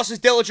counters and tosses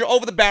Dillinger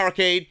over the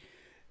barricade.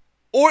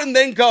 Orton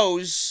then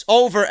goes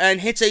over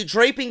and hits a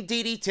draping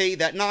DDT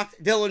that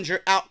knocked Dillinger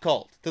out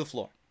cold to the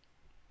floor.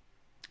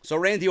 So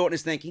Randy Orton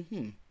is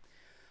thinking,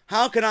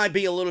 how can I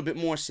be a little bit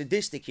more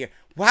sadistic here?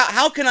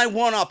 How can I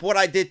one-up what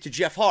I did to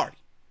Jeff Hardy?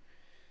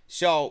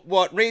 So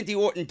what Randy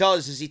Orton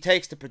does is he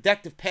takes the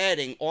protective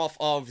padding off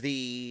of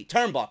the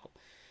turnbuckle.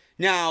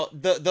 Now,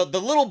 the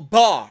little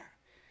bar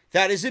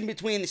that is in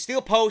between the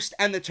steel post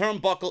and the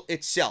turnbuckle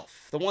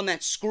itself, the one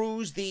that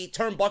screws the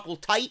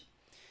turnbuckle tight,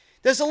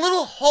 there's a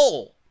little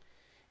hole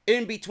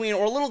in between,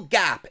 or a little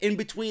gap in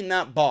between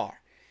that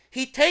bar.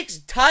 He takes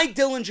Ty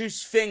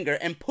Dillinger's finger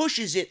and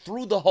pushes it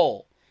through the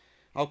hole,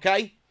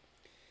 okay?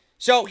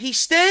 So he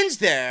stands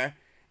there,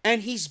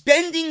 and he's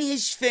bending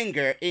his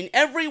finger in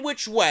every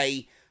which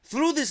way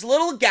through this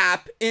little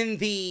gap in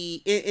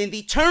the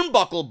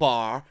turnbuckle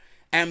bar,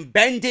 and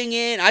bending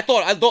in. I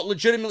thought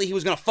legitimately he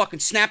was gonna fucking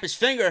snap his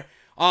finger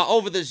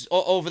over this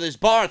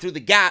bar through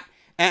the gap,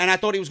 and I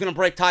thought he was gonna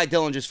break Ty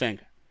Dillinger's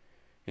finger.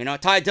 You know,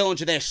 Ty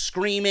Dillinger there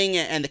screaming,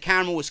 and the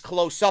camera was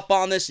close up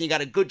on this, and you got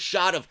a good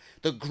shot of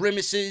the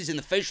grimaces and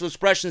the facial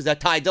expressions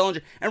that Ty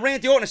Dillinger and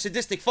Randy Orton, a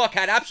sadistic fuck,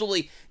 had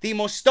absolutely the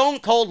most stone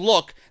cold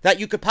look that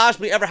you could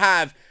possibly ever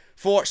have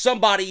for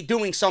somebody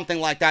doing something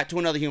like that to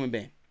another human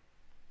being.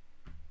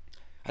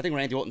 I think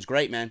Randy Orton's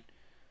great, man.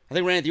 I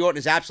think Randy Orton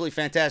is absolutely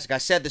fantastic. I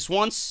said this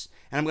once,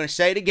 and I'm going to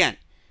say it again.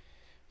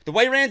 The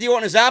way Randy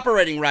Orton is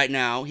operating right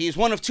now, he is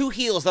one of two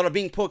heels that are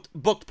being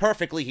booked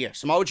perfectly here.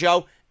 Samoa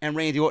Joe and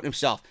Randy Orton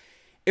himself.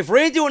 If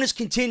Randy Orton is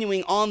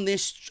continuing on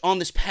this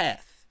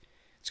path,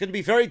 it's going to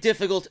be very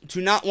difficult to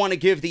not want to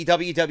give the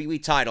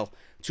WWE title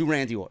to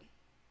Randy Orton.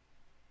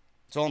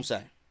 That's all I'm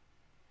saying.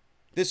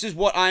 This is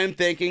what I am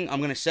thinking. I'm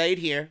going to say it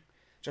here,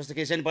 just in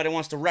case anybody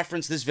wants to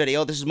reference this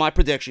video. This is my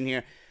prediction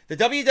here. The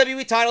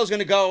WWE title is going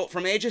to go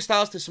from AJ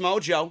Styles to Samoa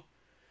Joe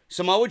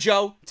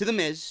to The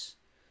Miz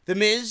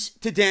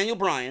to Daniel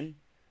Bryan,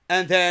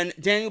 and then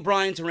Daniel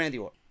Bryan to Randy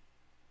Orton.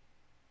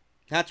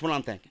 That's what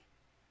I'm thinking.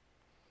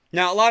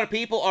 Now, a lot of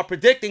people are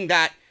predicting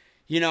that,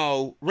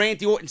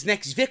 Randy Orton's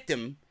next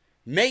victim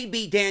may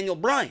be Daniel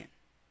Bryan.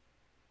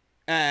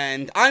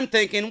 And I'm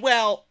thinking,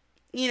 well,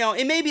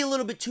 it may be a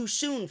little bit too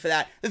soon for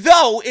that.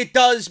 Though, it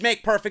does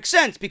make perfect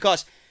sense,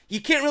 because you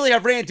can't really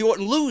have Randy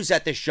Orton lose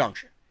at this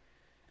juncture.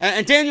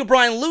 And Daniel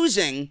Bryan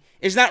losing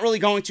is not really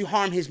going to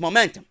harm his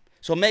momentum.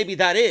 So maybe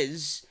that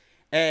is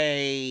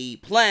a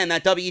plan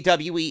that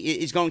WWE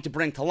is going to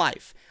bring to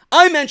life.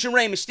 I mentioned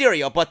Rey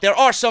Mysterio, but there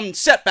are some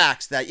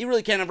setbacks that you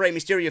really can't have Rey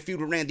Mysterio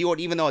feud with Randy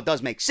Orton, even though it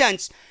does make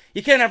sense.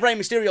 You can't have Rey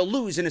Mysterio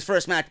lose in his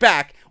first match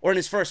back, or in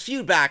his first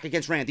feud back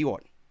against Randy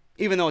Orton,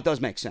 even though it does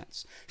make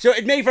sense. So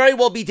it may very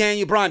well be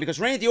Daniel Bryan,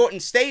 because Randy Orton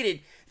stated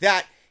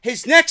that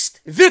his next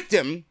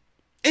victim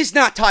is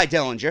not Ty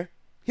Dillinger.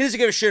 He doesn't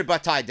give a shit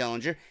about Ty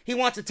Dillinger. He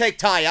wants to take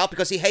Ty out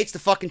because he hates the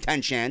fucking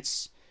 10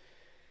 chance.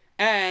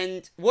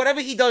 And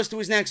whatever he does to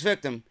his next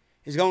victim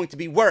is going to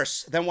be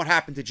worse than what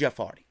happened to Jeff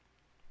Hardy.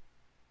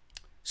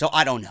 So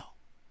I don't know.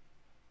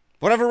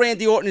 Whatever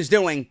Randy Orton is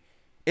doing,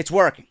 it's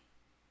working.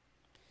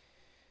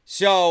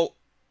 So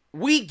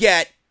we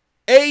get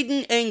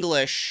Aiden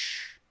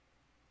English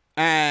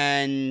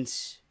and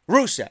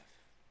Rusev.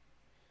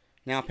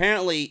 Now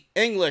apparently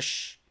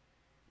English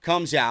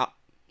comes out.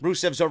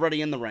 Rusev's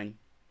already in the ring.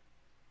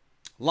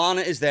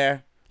 Lana is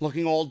there,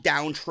 looking all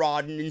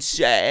downtrodden and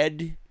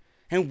sad,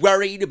 and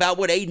worried about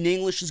what Aiden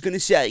English is going to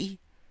say.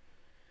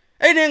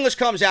 Aiden English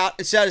comes out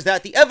and says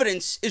that the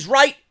evidence is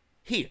right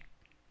here,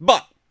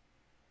 but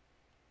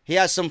he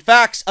has some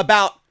facts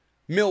about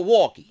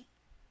Milwaukee.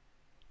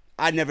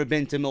 I've never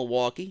been to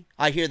Milwaukee.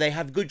 I hear they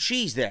have good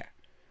cheese there.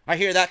 I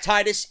hear that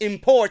Titus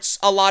imports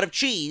a lot of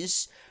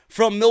cheese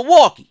from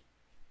Milwaukee.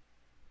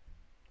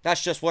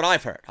 That's just what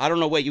I've heard. I don't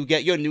know where you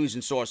get your news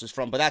and sources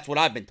from, but that's what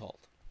I've been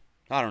told.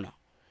 I don't know.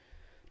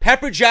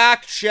 Pepper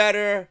jack,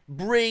 cheddar,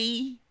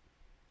 brie.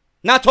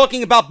 Not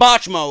talking about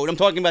botch mode. I'm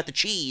talking about the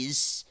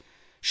cheese.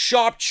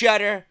 Sharp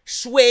cheddar,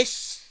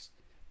 Swiss.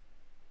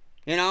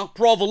 You know,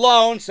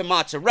 provolone, some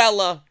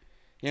mozzarella.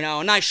 You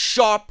know, a nice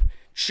sharp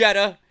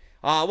cheddar.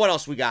 What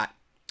else we got?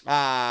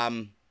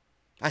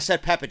 I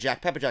said pepper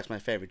jack. Pepper jack's my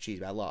favorite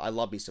cheese. I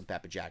love me some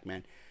pepper jack,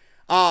 man.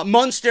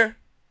 Munster.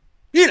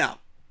 You know.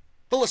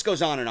 The list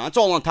goes on and on. It's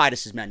all on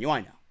Titus's menu.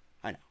 I know.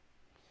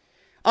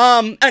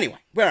 Anyway,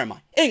 where am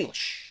I?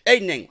 English.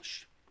 Aiden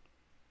English.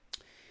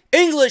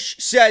 English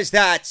says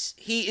that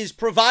he is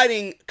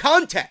providing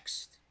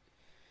context.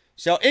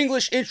 So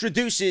English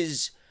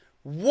introduces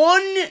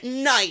one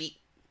night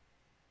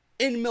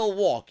in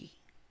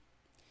Milwaukee.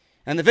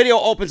 And the video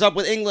opens up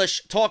with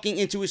English talking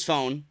into his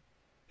phone.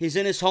 He's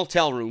in his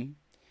hotel room.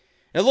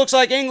 It looks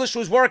like English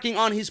was working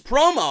on his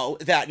promo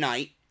that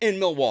night in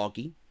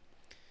Milwaukee.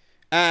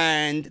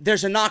 And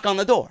there's a knock on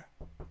the door.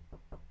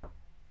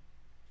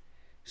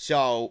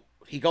 So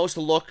he goes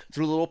to look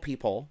through the little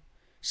peephole.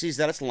 Sees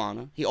that it's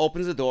Lana. He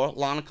opens the door.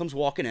 Lana comes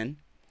walking in.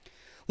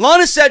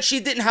 Lana said she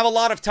didn't have a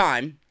lot of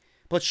time,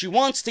 but she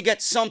wants to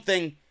get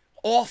something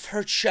off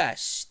her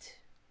chest.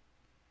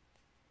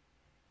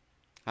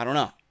 I don't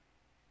know.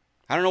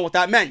 I don't know what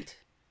that meant.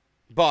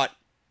 But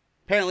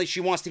apparently she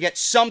wants to get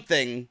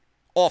something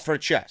off her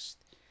chest.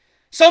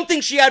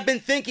 Something she had been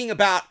thinking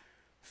about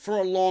for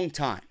a long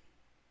time.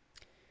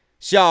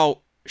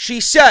 So she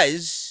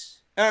says,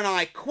 and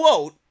I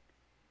quote,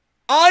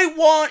 "I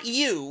want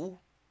you,"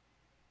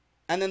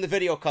 and then the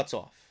video cuts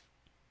off.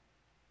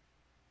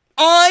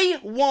 I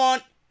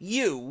want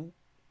you.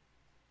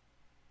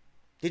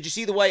 Did you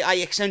see the way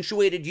I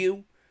accentuated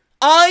you?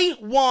 I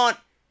want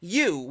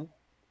you,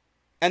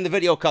 and the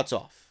video cuts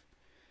off.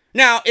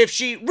 Now, if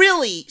she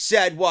really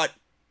said what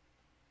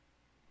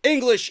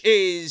English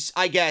is,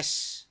 I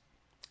guess,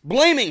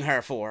 blaming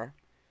her for,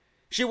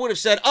 she would have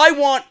said, "I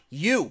want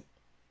you."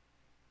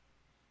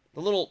 The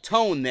little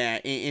tone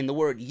there in the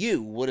word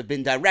 "you" would have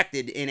been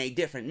directed in a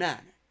different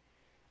manner.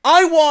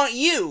 I want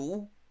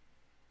you.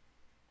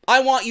 I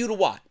want you to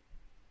what?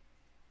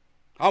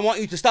 I want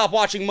you to stop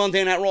watching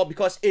Monday Night Raw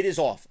because it is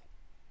awful.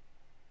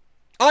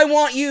 I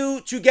want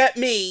you to get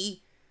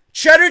me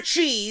cheddar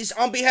cheese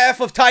on behalf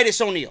of Titus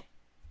O'Neil.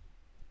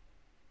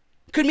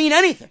 Could mean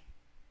anything.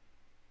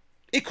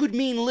 It could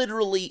mean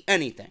literally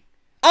anything.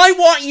 I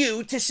want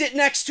you to sit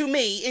next to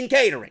me in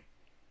catering.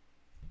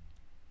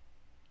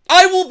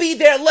 I will be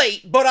there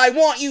late, but I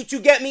want you to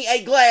get me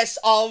a glass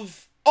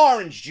of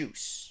orange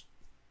juice.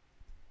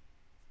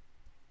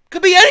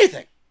 Could be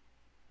anything.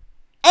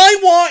 I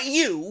want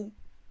you.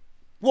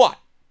 What?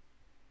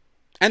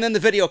 And then the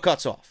video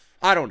cuts off.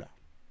 I don't know.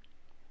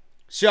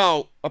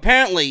 So,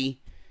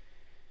 apparently,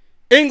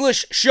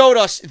 English showed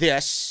us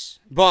this,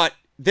 but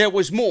there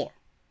was more.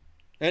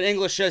 And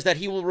English says that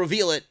he will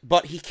reveal it,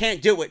 but he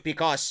can't do it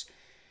because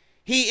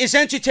he is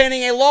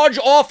entertaining a large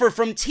offer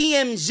from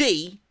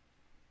TMZ.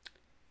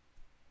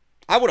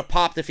 I would have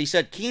popped if he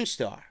said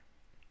Keemstar.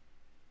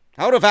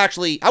 I would have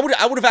actually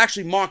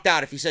marked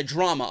out if he said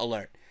Drama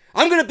Alert.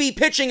 I'm going to be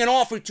pitching an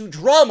offer to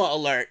Drama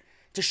Alert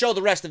to show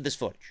the rest of this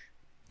footage.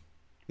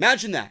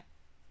 Imagine that.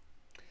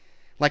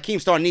 Like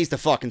Keemstar needs the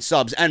fucking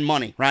subs and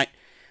money, right?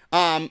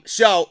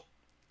 So,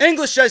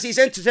 English says he's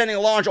entertaining a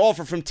large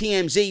offer from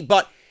TMZ,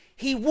 but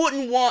he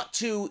wouldn't want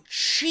to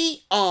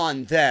cheat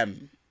on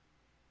them.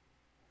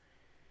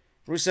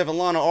 Rusev and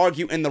Lana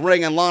argue in the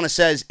ring, and Lana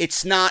says,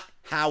 "It's not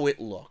how it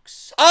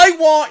looks. I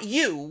want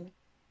you."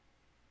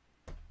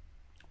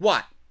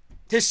 What?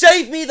 To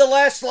save me the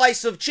last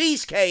slice of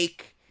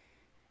cheesecake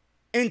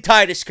in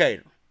Titus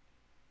Catering.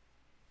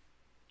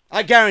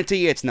 I guarantee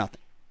you it's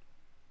nothing.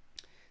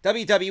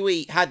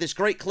 WWE had this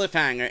great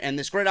cliffhanger and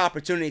this great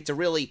opportunity to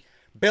really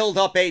build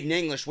up Aiden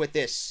English with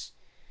this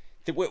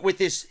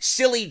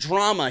silly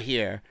drama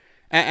here,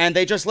 and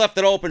they just left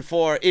it open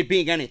for it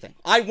being anything.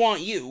 I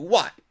want you.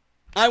 What?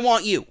 I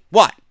want you.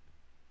 What?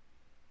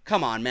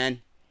 Come on,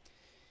 man.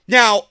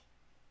 Now,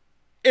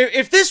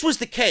 if this was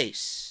the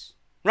case,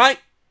 right?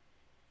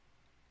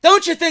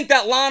 Don't you think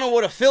that Lana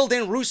would have filled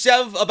in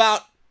Rusev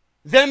about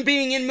them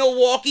being in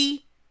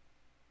Milwaukee?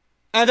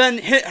 And then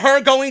her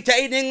going to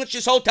Aiden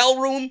English's hotel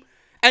room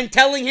and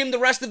telling him the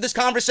rest of this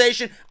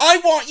conversation? I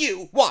want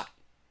you. What?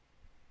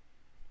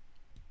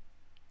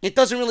 It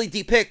doesn't really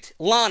depict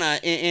Lana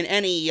in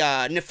any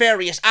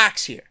nefarious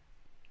acts here.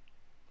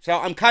 So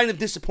I'm kind of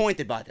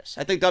disappointed by this.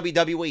 I think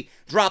WWE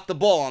dropped the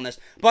ball on this.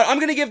 But I'm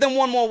going to give them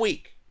one more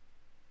week.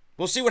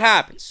 We'll see what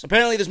happens.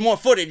 Apparently there's more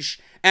footage,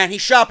 and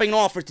he's shopping an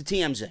offer to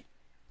TMZ.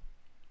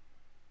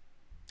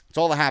 That's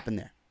all that happened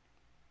there.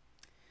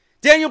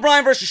 Daniel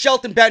Bryan versus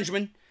Shelton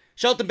Benjamin.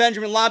 Shelton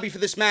Benjamin lobbied for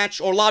this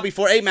match, or lobbied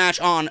for a match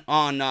on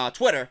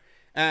Twitter,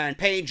 and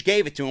Paige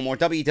gave it to him, or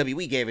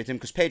WWE gave it to him,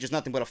 because Paige is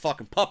nothing but a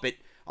fucking puppet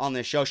on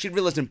this show. She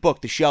really doesn't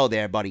book the show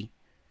there, buddy.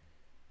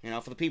 You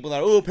know, for the people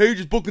that, oh, Paige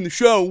is booking the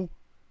show.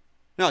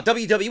 No,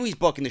 WWE's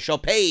booking the show.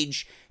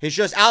 Paige is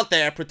just out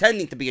there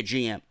pretending to be a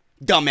GM.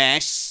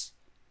 Dumbass.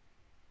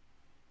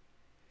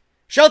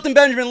 Shelton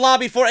Benjamin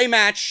lobbied for a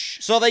match,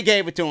 so they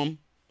gave it to him.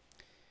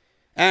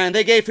 And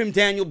they gave him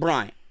Daniel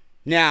Bryan.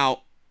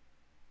 Now,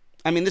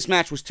 I mean, this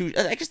match was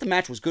I guess the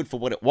match was good for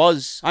what it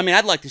was. I mean,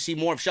 I'd like to see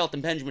more of Shelton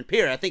Benjamin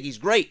Pierre. I think he's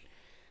great.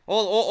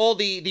 All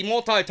the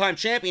multi-time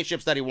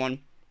championships that he won.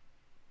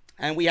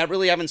 And we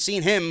really haven't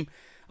seen him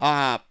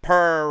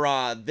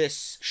per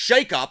this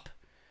shakeup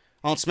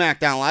on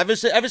SmackDown Live.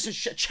 Ever since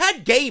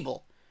Chad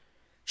Gable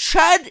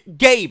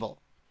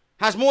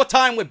has more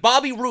time with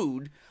Bobby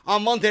Roode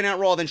on Monday Night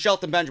Raw than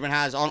Shelton Benjamin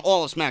has on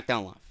all of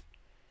SmackDown Live.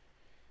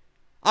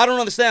 I don't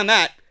understand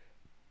that.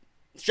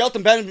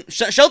 Shelton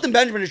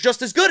Benjamin is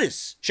just as good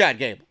as Chad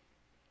Gable.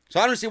 So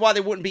I don't see why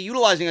they wouldn't be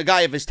utilizing a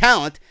guy of his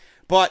talent.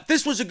 But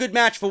this was a good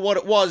match for what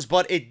it was.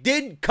 But it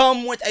did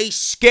come with a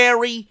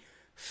scary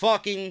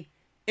fucking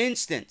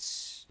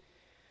instance.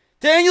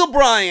 Daniel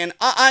Bryan,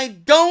 I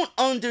don't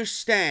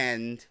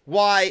understand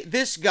why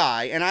this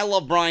guy, and I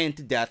love Bryan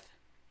to death,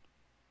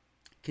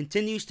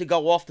 continues to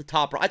go off the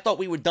top rope. I thought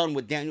we were done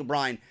with Daniel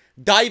Bryan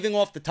diving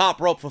off the top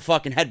rope for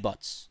fucking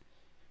headbutts.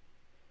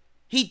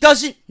 He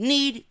doesn't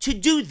need to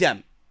do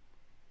them.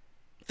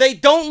 They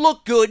don't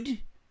look good.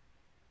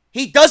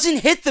 He doesn't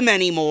hit them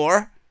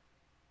anymore.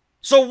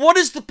 So what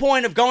is the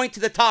point of going to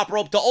the top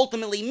rope to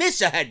ultimately miss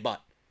a headbutt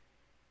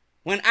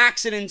when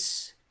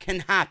accidents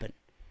can happen?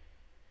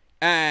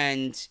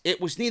 And it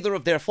was neither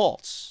of their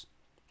faults.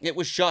 It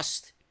was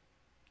just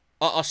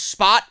a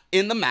spot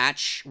in the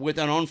match with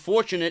an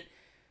unfortunate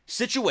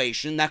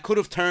situation that could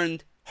have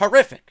turned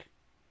horrific.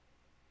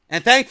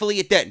 And thankfully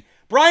it didn't.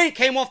 Bryan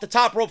came off the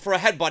top rope for a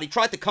headbutt. He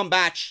tried to come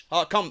batch.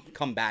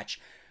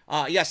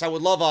 Yes, I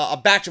would love a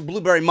batch of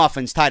blueberry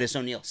muffins, Titus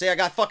O'Neil. See, I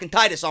got fucking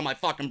Titus on my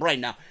fucking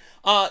brain now.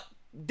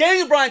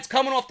 Daniel Bryan's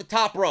coming off the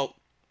top rope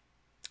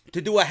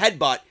to do a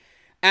headbutt,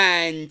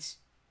 and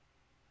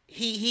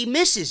he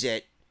misses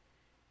it,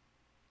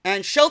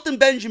 and Shelton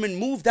Benjamin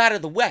moved out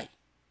of the way.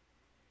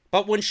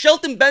 But when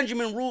Shelton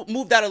Benjamin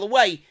moved out of the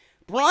way,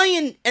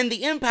 Bryan and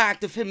the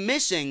impact of him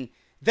missing,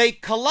 they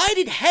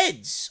collided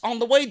heads on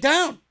the way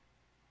down.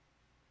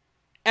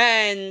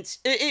 And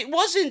it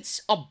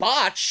wasn't a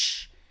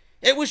botch.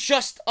 It was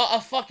just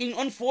a fucking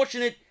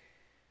unfortunate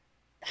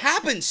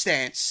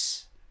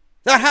happenstance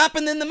that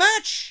happened in the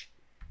match.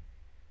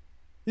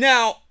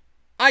 Now,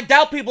 I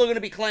doubt people are going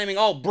to be claiming,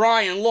 oh,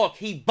 Bryan, look,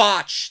 he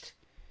botched.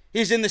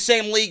 He's in the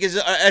same league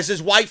as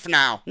his wife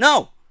now.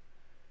 No.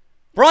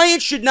 Bryan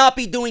should not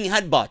be doing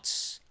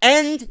headbutts.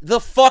 End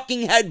the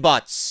fucking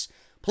headbutts.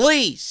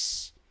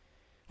 Please.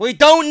 We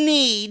don't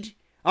need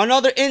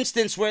another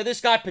instance where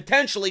this guy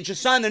potentially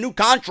just signed a new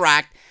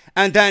contract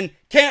and then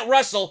can't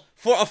wrestle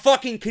for a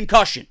fucking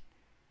concussion.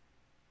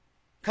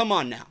 Come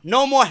on now.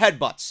 No more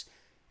headbutts.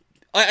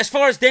 As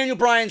far as Daniel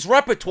Bryan's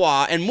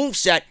repertoire and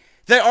moveset,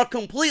 they are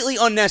completely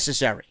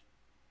unnecessary.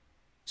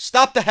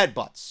 Stop the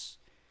headbutts.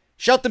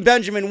 Shelton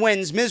Benjamin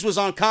wins. Miz was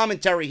on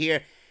commentary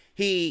here.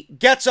 He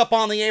gets up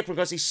on the apron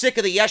because he's sick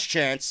of the yes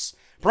chants.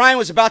 Bryan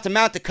was about to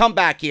mount the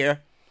comeback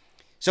here.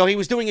 So he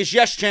was doing his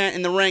yes chant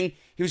in the ring.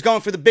 He was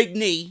going for the big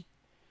knee.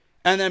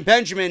 And then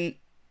Benjamin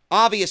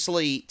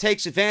obviously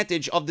takes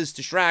advantage of this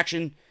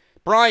distraction.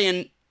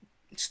 Bryan,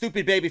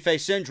 stupid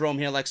babyface syndrome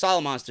here, like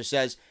Solomonster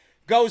says,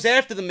 goes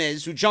after the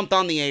Miz, who jumped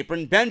on the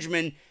apron.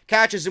 Benjamin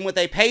catches him with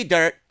a pay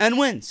dirt and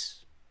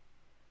wins.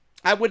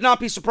 I would not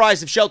be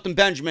surprised if Shelton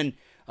Benjamin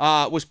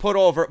was put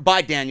over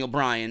by Daniel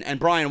Bryan, and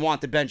Bryan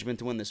wanted Benjamin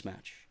to win this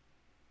match.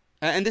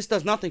 And this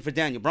does nothing for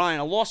Daniel Bryan.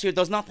 A loss here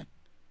does nothing.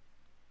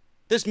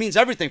 This means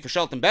everything for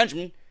Shelton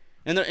Benjamin.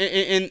 In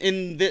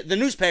the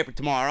newspaper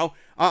tomorrow,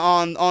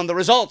 on the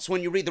results,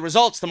 when you read the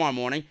results tomorrow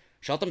morning,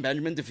 Shelton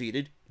Benjamin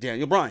defeated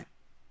Daniel Bryan.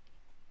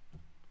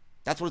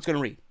 That's what it's going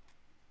to read.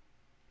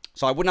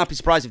 So I would not be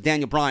surprised if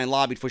Daniel Bryan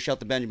lobbied for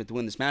Shelton Benjamin to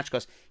win this match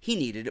because he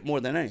needed it more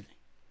than anything.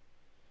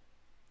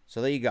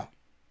 So there you go.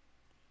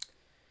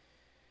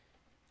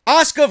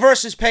 Asuka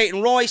versus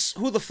Peyton Royce.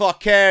 Who the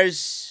fuck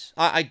cares?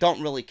 I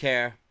don't really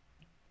care.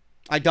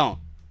 I don't.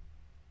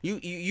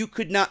 You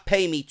could not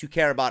pay me to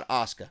care about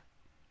Asuka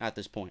at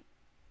this point.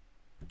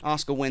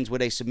 Asuka wins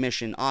with a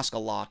submission.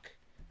 Asuka lock.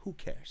 Who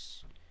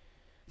cares?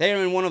 They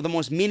are in one of the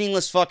most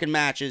meaningless fucking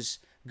matches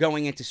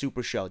going into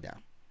Super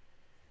Showdown.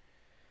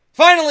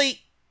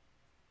 Finally,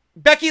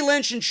 Becky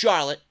Lynch and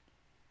Charlotte.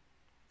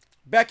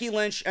 Becky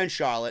Lynch and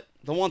Charlotte.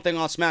 The one thing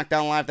on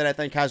SmackDown Live that I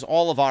think has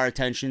all of our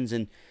attentions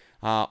and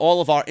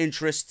all of our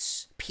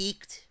interests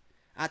peaked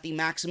at the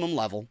maximum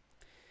level.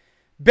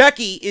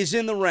 Becky is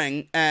in the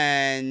ring,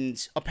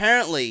 and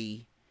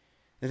apparently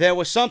there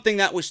was something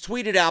that was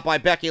tweeted out by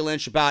Becky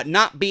Lynch about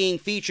not being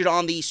featured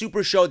on the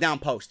Super Showdown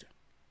poster.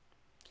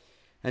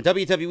 And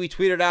WWE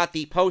tweeted out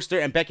the poster,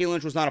 and Becky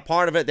Lynch was not a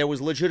part of it. There was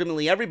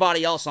legitimately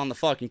everybody else on the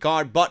fucking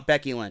card but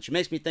Becky Lynch. It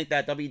makes me think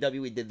that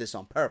WWE did this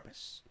on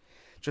purpose,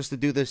 just to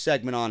do this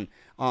segment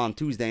on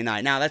Tuesday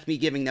night. Now, that's me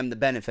giving them the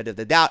benefit of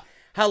the doubt.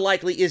 How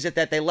likely is it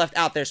that they left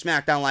out their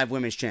SmackDown Live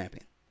Women's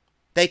Champion?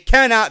 They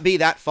cannot be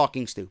that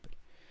fucking stupid.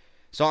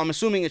 So I'm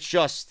assuming it's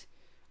just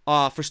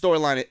for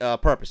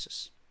storyline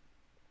purposes.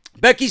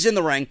 Becky's in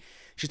the ring.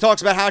 She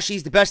talks about how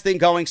she's the best thing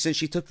going since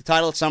she took the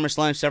title at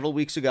SummerSlam several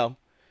weeks ago.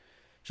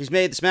 She's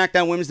made the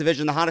SmackDown Women's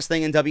Division the hottest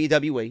thing in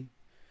WWE.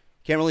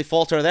 Can't really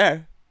fault her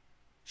there.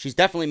 She's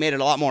definitely made it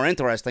a lot more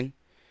interesting.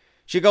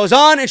 She goes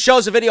on and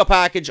shows a video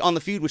package on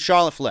the feud with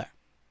Charlotte Flair.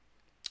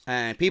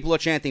 And people are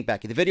chanting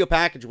Becky. The video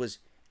package was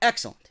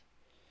excellent.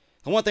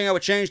 The one thing I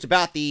would change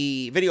about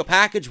the video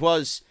package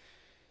was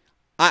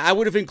I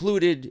would have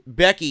included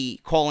Becky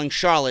calling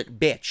Charlotte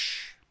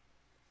bitch.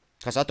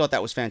 Because I thought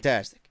that was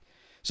fantastic.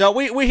 So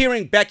we're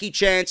hearing Becky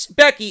chants.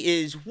 Becky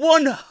is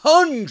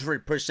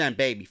 100%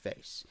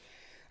 babyface.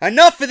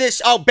 Enough of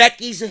this, oh,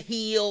 Becky's a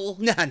heel.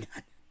 No,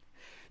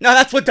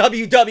 that's what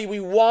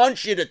WWE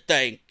wants you to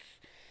think.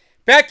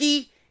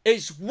 Becky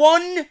is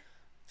 1,000%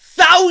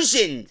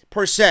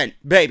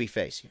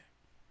 babyface here.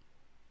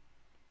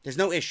 There's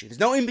no issue. There's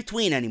no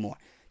in-between anymore.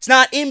 It's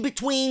not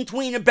in-between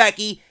Tween and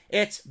Becky.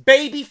 It's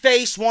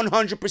babyface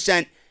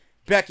 100%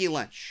 Becky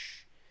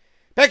Lynch.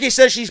 Becky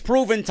says she's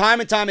proven time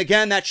and time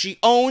again that she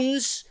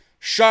owns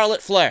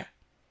Charlotte Flair.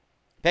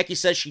 Becky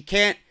says she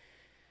can't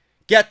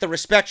get the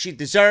respect she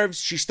deserves.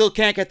 She still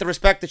can't get the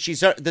respect that she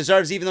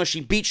deserves even though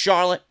she beat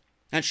Charlotte.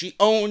 And she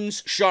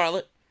owns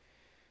Charlotte.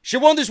 She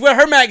wonders where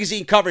her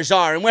magazine covers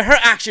are and where her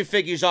action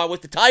figures are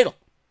with the title.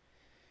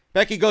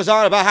 Becky goes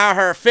on about how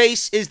her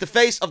face is the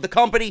face of the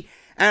company,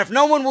 and if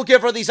no one will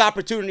give her these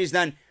opportunities,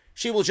 then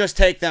she will just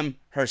take them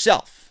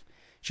herself.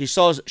 She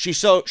shows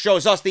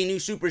us the new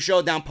Super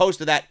Showdown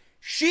poster that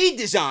she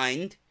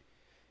designed,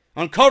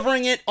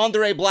 uncovering it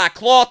under a black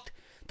cloth.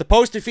 The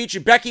poster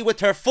featured Becky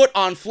with her foot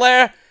on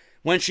Flair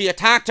when she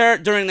attacked her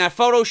during that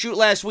photo shoot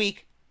last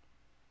week.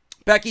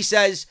 Becky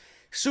says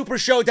Super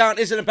Showdown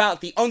isn't about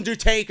The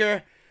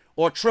Undertaker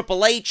or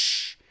Triple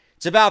H.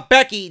 It's about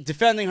Becky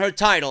defending her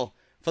title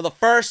for the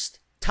first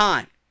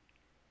time.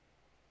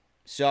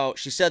 So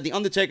she said The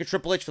Undertaker,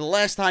 Triple H for the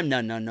last time.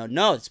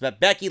 No. It's about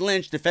Becky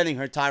Lynch defending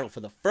her title for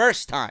the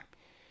first time.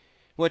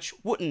 Which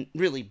wouldn't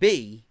really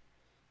be,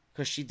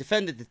 because she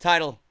defended the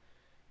title,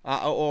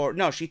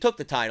 she took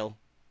the title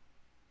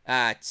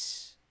at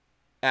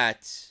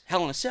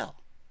Hell in a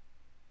Cell.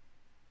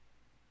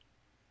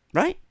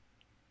 Right?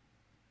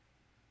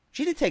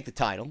 She didn't take the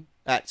title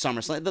at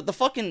SummerSlam.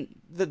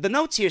 The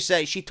notes here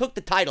say she took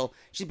the title.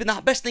 She's been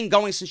the best thing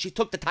going since she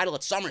took the title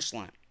at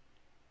SummerSlam.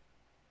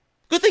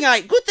 Good thing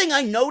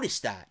I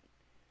noticed that.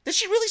 Did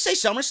she really say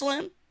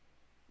SummerSlam?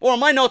 Or are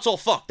my notes all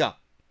fucked up?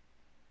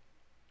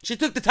 She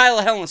took the title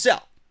at Hell in a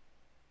Cell.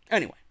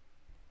 Anyway,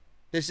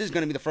 this is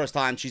going to be the first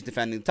time she's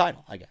defending the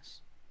title, I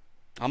guess.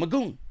 I'm a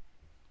goon.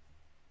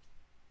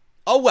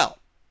 Oh well.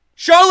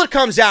 Charlotte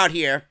comes out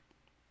here,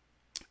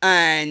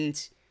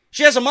 and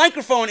she has a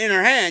microphone in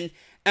her hand,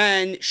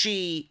 and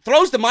she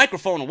throws the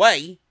microphone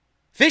away,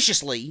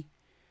 viciously,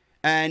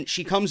 and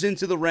she comes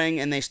into the ring,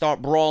 and they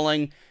start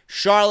brawling.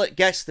 Charlotte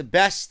gets the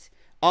best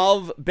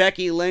of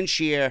Becky Lynch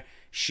here.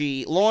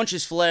 She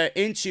launches Flair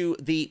into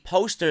the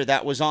poster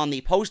that was on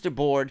the poster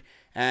board,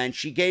 and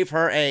she gave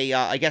her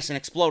I guess an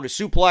exploder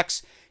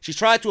suplex. She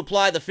tried to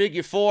apply the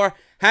figure four,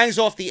 hangs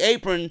off the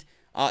apron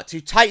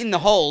to tighten the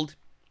hold.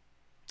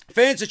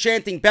 Fans are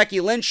chanting Becky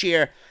Lynch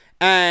here,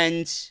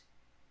 and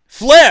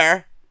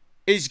Flair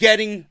is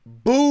getting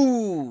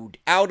booed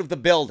out of the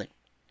building.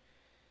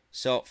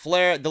 So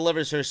Flair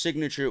delivers her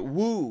signature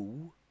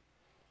woo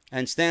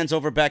and stands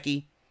over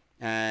Becky,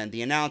 and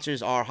the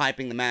announcers are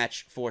hyping the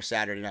match for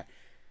Saturday night.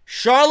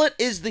 Charlotte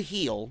is the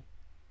heel,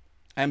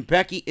 and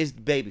Becky is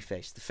the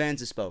babyface. The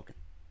fans have spoken.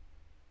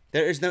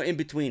 There is no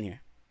in-between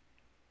here.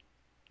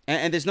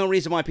 And there's no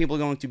reason why people are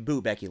going to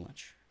boo Becky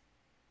Lynch.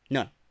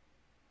 None.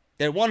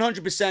 They're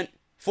 100%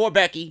 for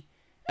Becky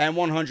and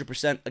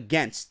 100%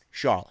 against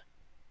Charlotte.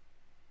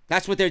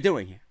 That's what they're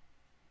doing here.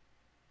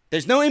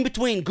 There's no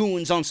in-between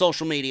goons on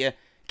social media.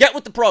 Get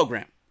with the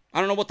program. I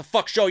don't know what the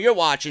fuck show you're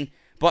watching,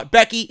 but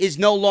Becky is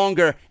no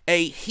longer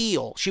a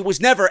heel. She was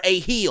never a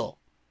heel.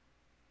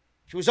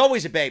 She was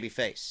always a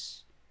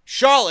babyface.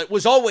 Charlotte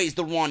was always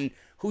the one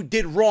who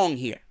did wrong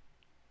here.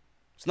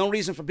 There's no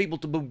reason for people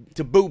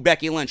to boo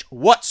Becky Lynch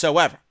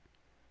whatsoever.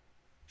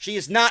 She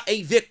is not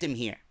a victim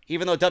here,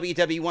 even though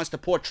WWE wants to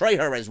portray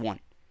her as one.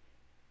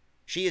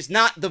 She is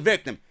not the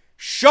victim.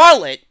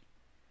 Charlotte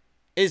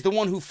is the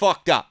one who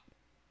fucked up.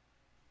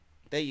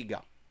 There you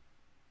go.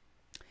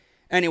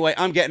 Anyway,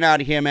 I'm getting out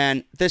of here,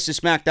 man. This is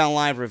SmackDown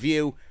Live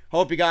Review.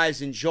 Hope you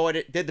guys enjoyed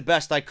it. Did the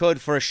best I could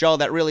for a show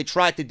that really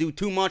tried to do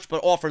too much but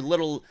offered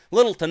little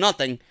to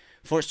nothing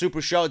for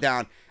Super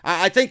Showdown.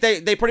 I think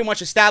they pretty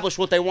much established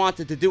what they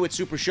wanted to do at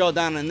Super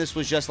Showdown, and this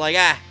was just like,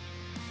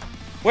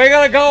 we're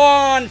going to go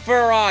on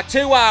for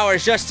 2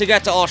 hours just to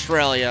get to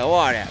Australia.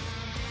 Whatever.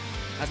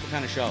 That's the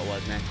kind of show it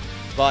was, man.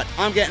 But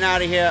I'm getting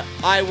out of here.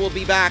 I will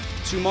be back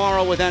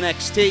tomorrow with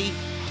NXT.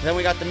 Then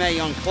we got the Mae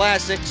Young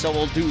Classic, so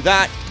we'll do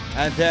that.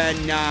 And then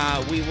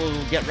we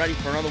will get ready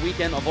for another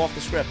weekend of Off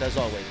the Script, as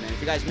always, man. If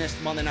you guys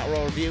missed Monday Night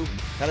Raw Review,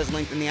 that is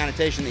linked in the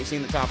annotation that you see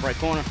in the top right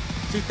corner.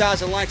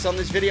 2,000 likes on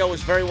this video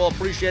is very well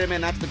appreciated,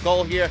 man. That's the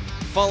goal here.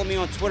 Follow me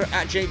on Twitter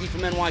at JD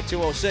from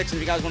NY206. And if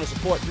you guys want to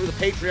support through the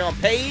Patreon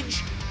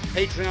page,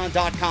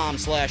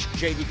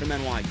 patreon.com/JD from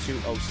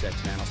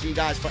NY206, man. I'll see you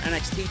guys for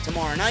NXT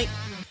tomorrow night.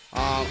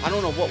 I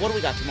don't know, what do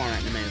we got tomorrow night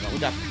in the main event? We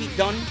got Pete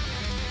Dunne.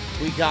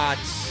 We got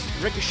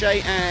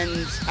Ricochet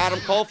and Adam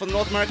Cole for the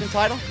North American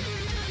title.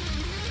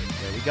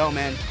 There we go,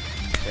 man.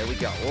 There we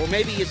go. Or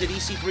maybe is it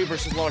EC3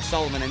 versus Lars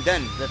Sullivan, and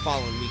then the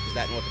following week is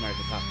that North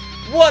American title.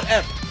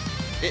 Whatever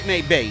it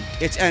may be,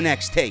 it's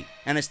NXT,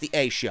 and it's the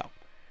A show.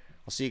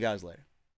 I'll see you guys later.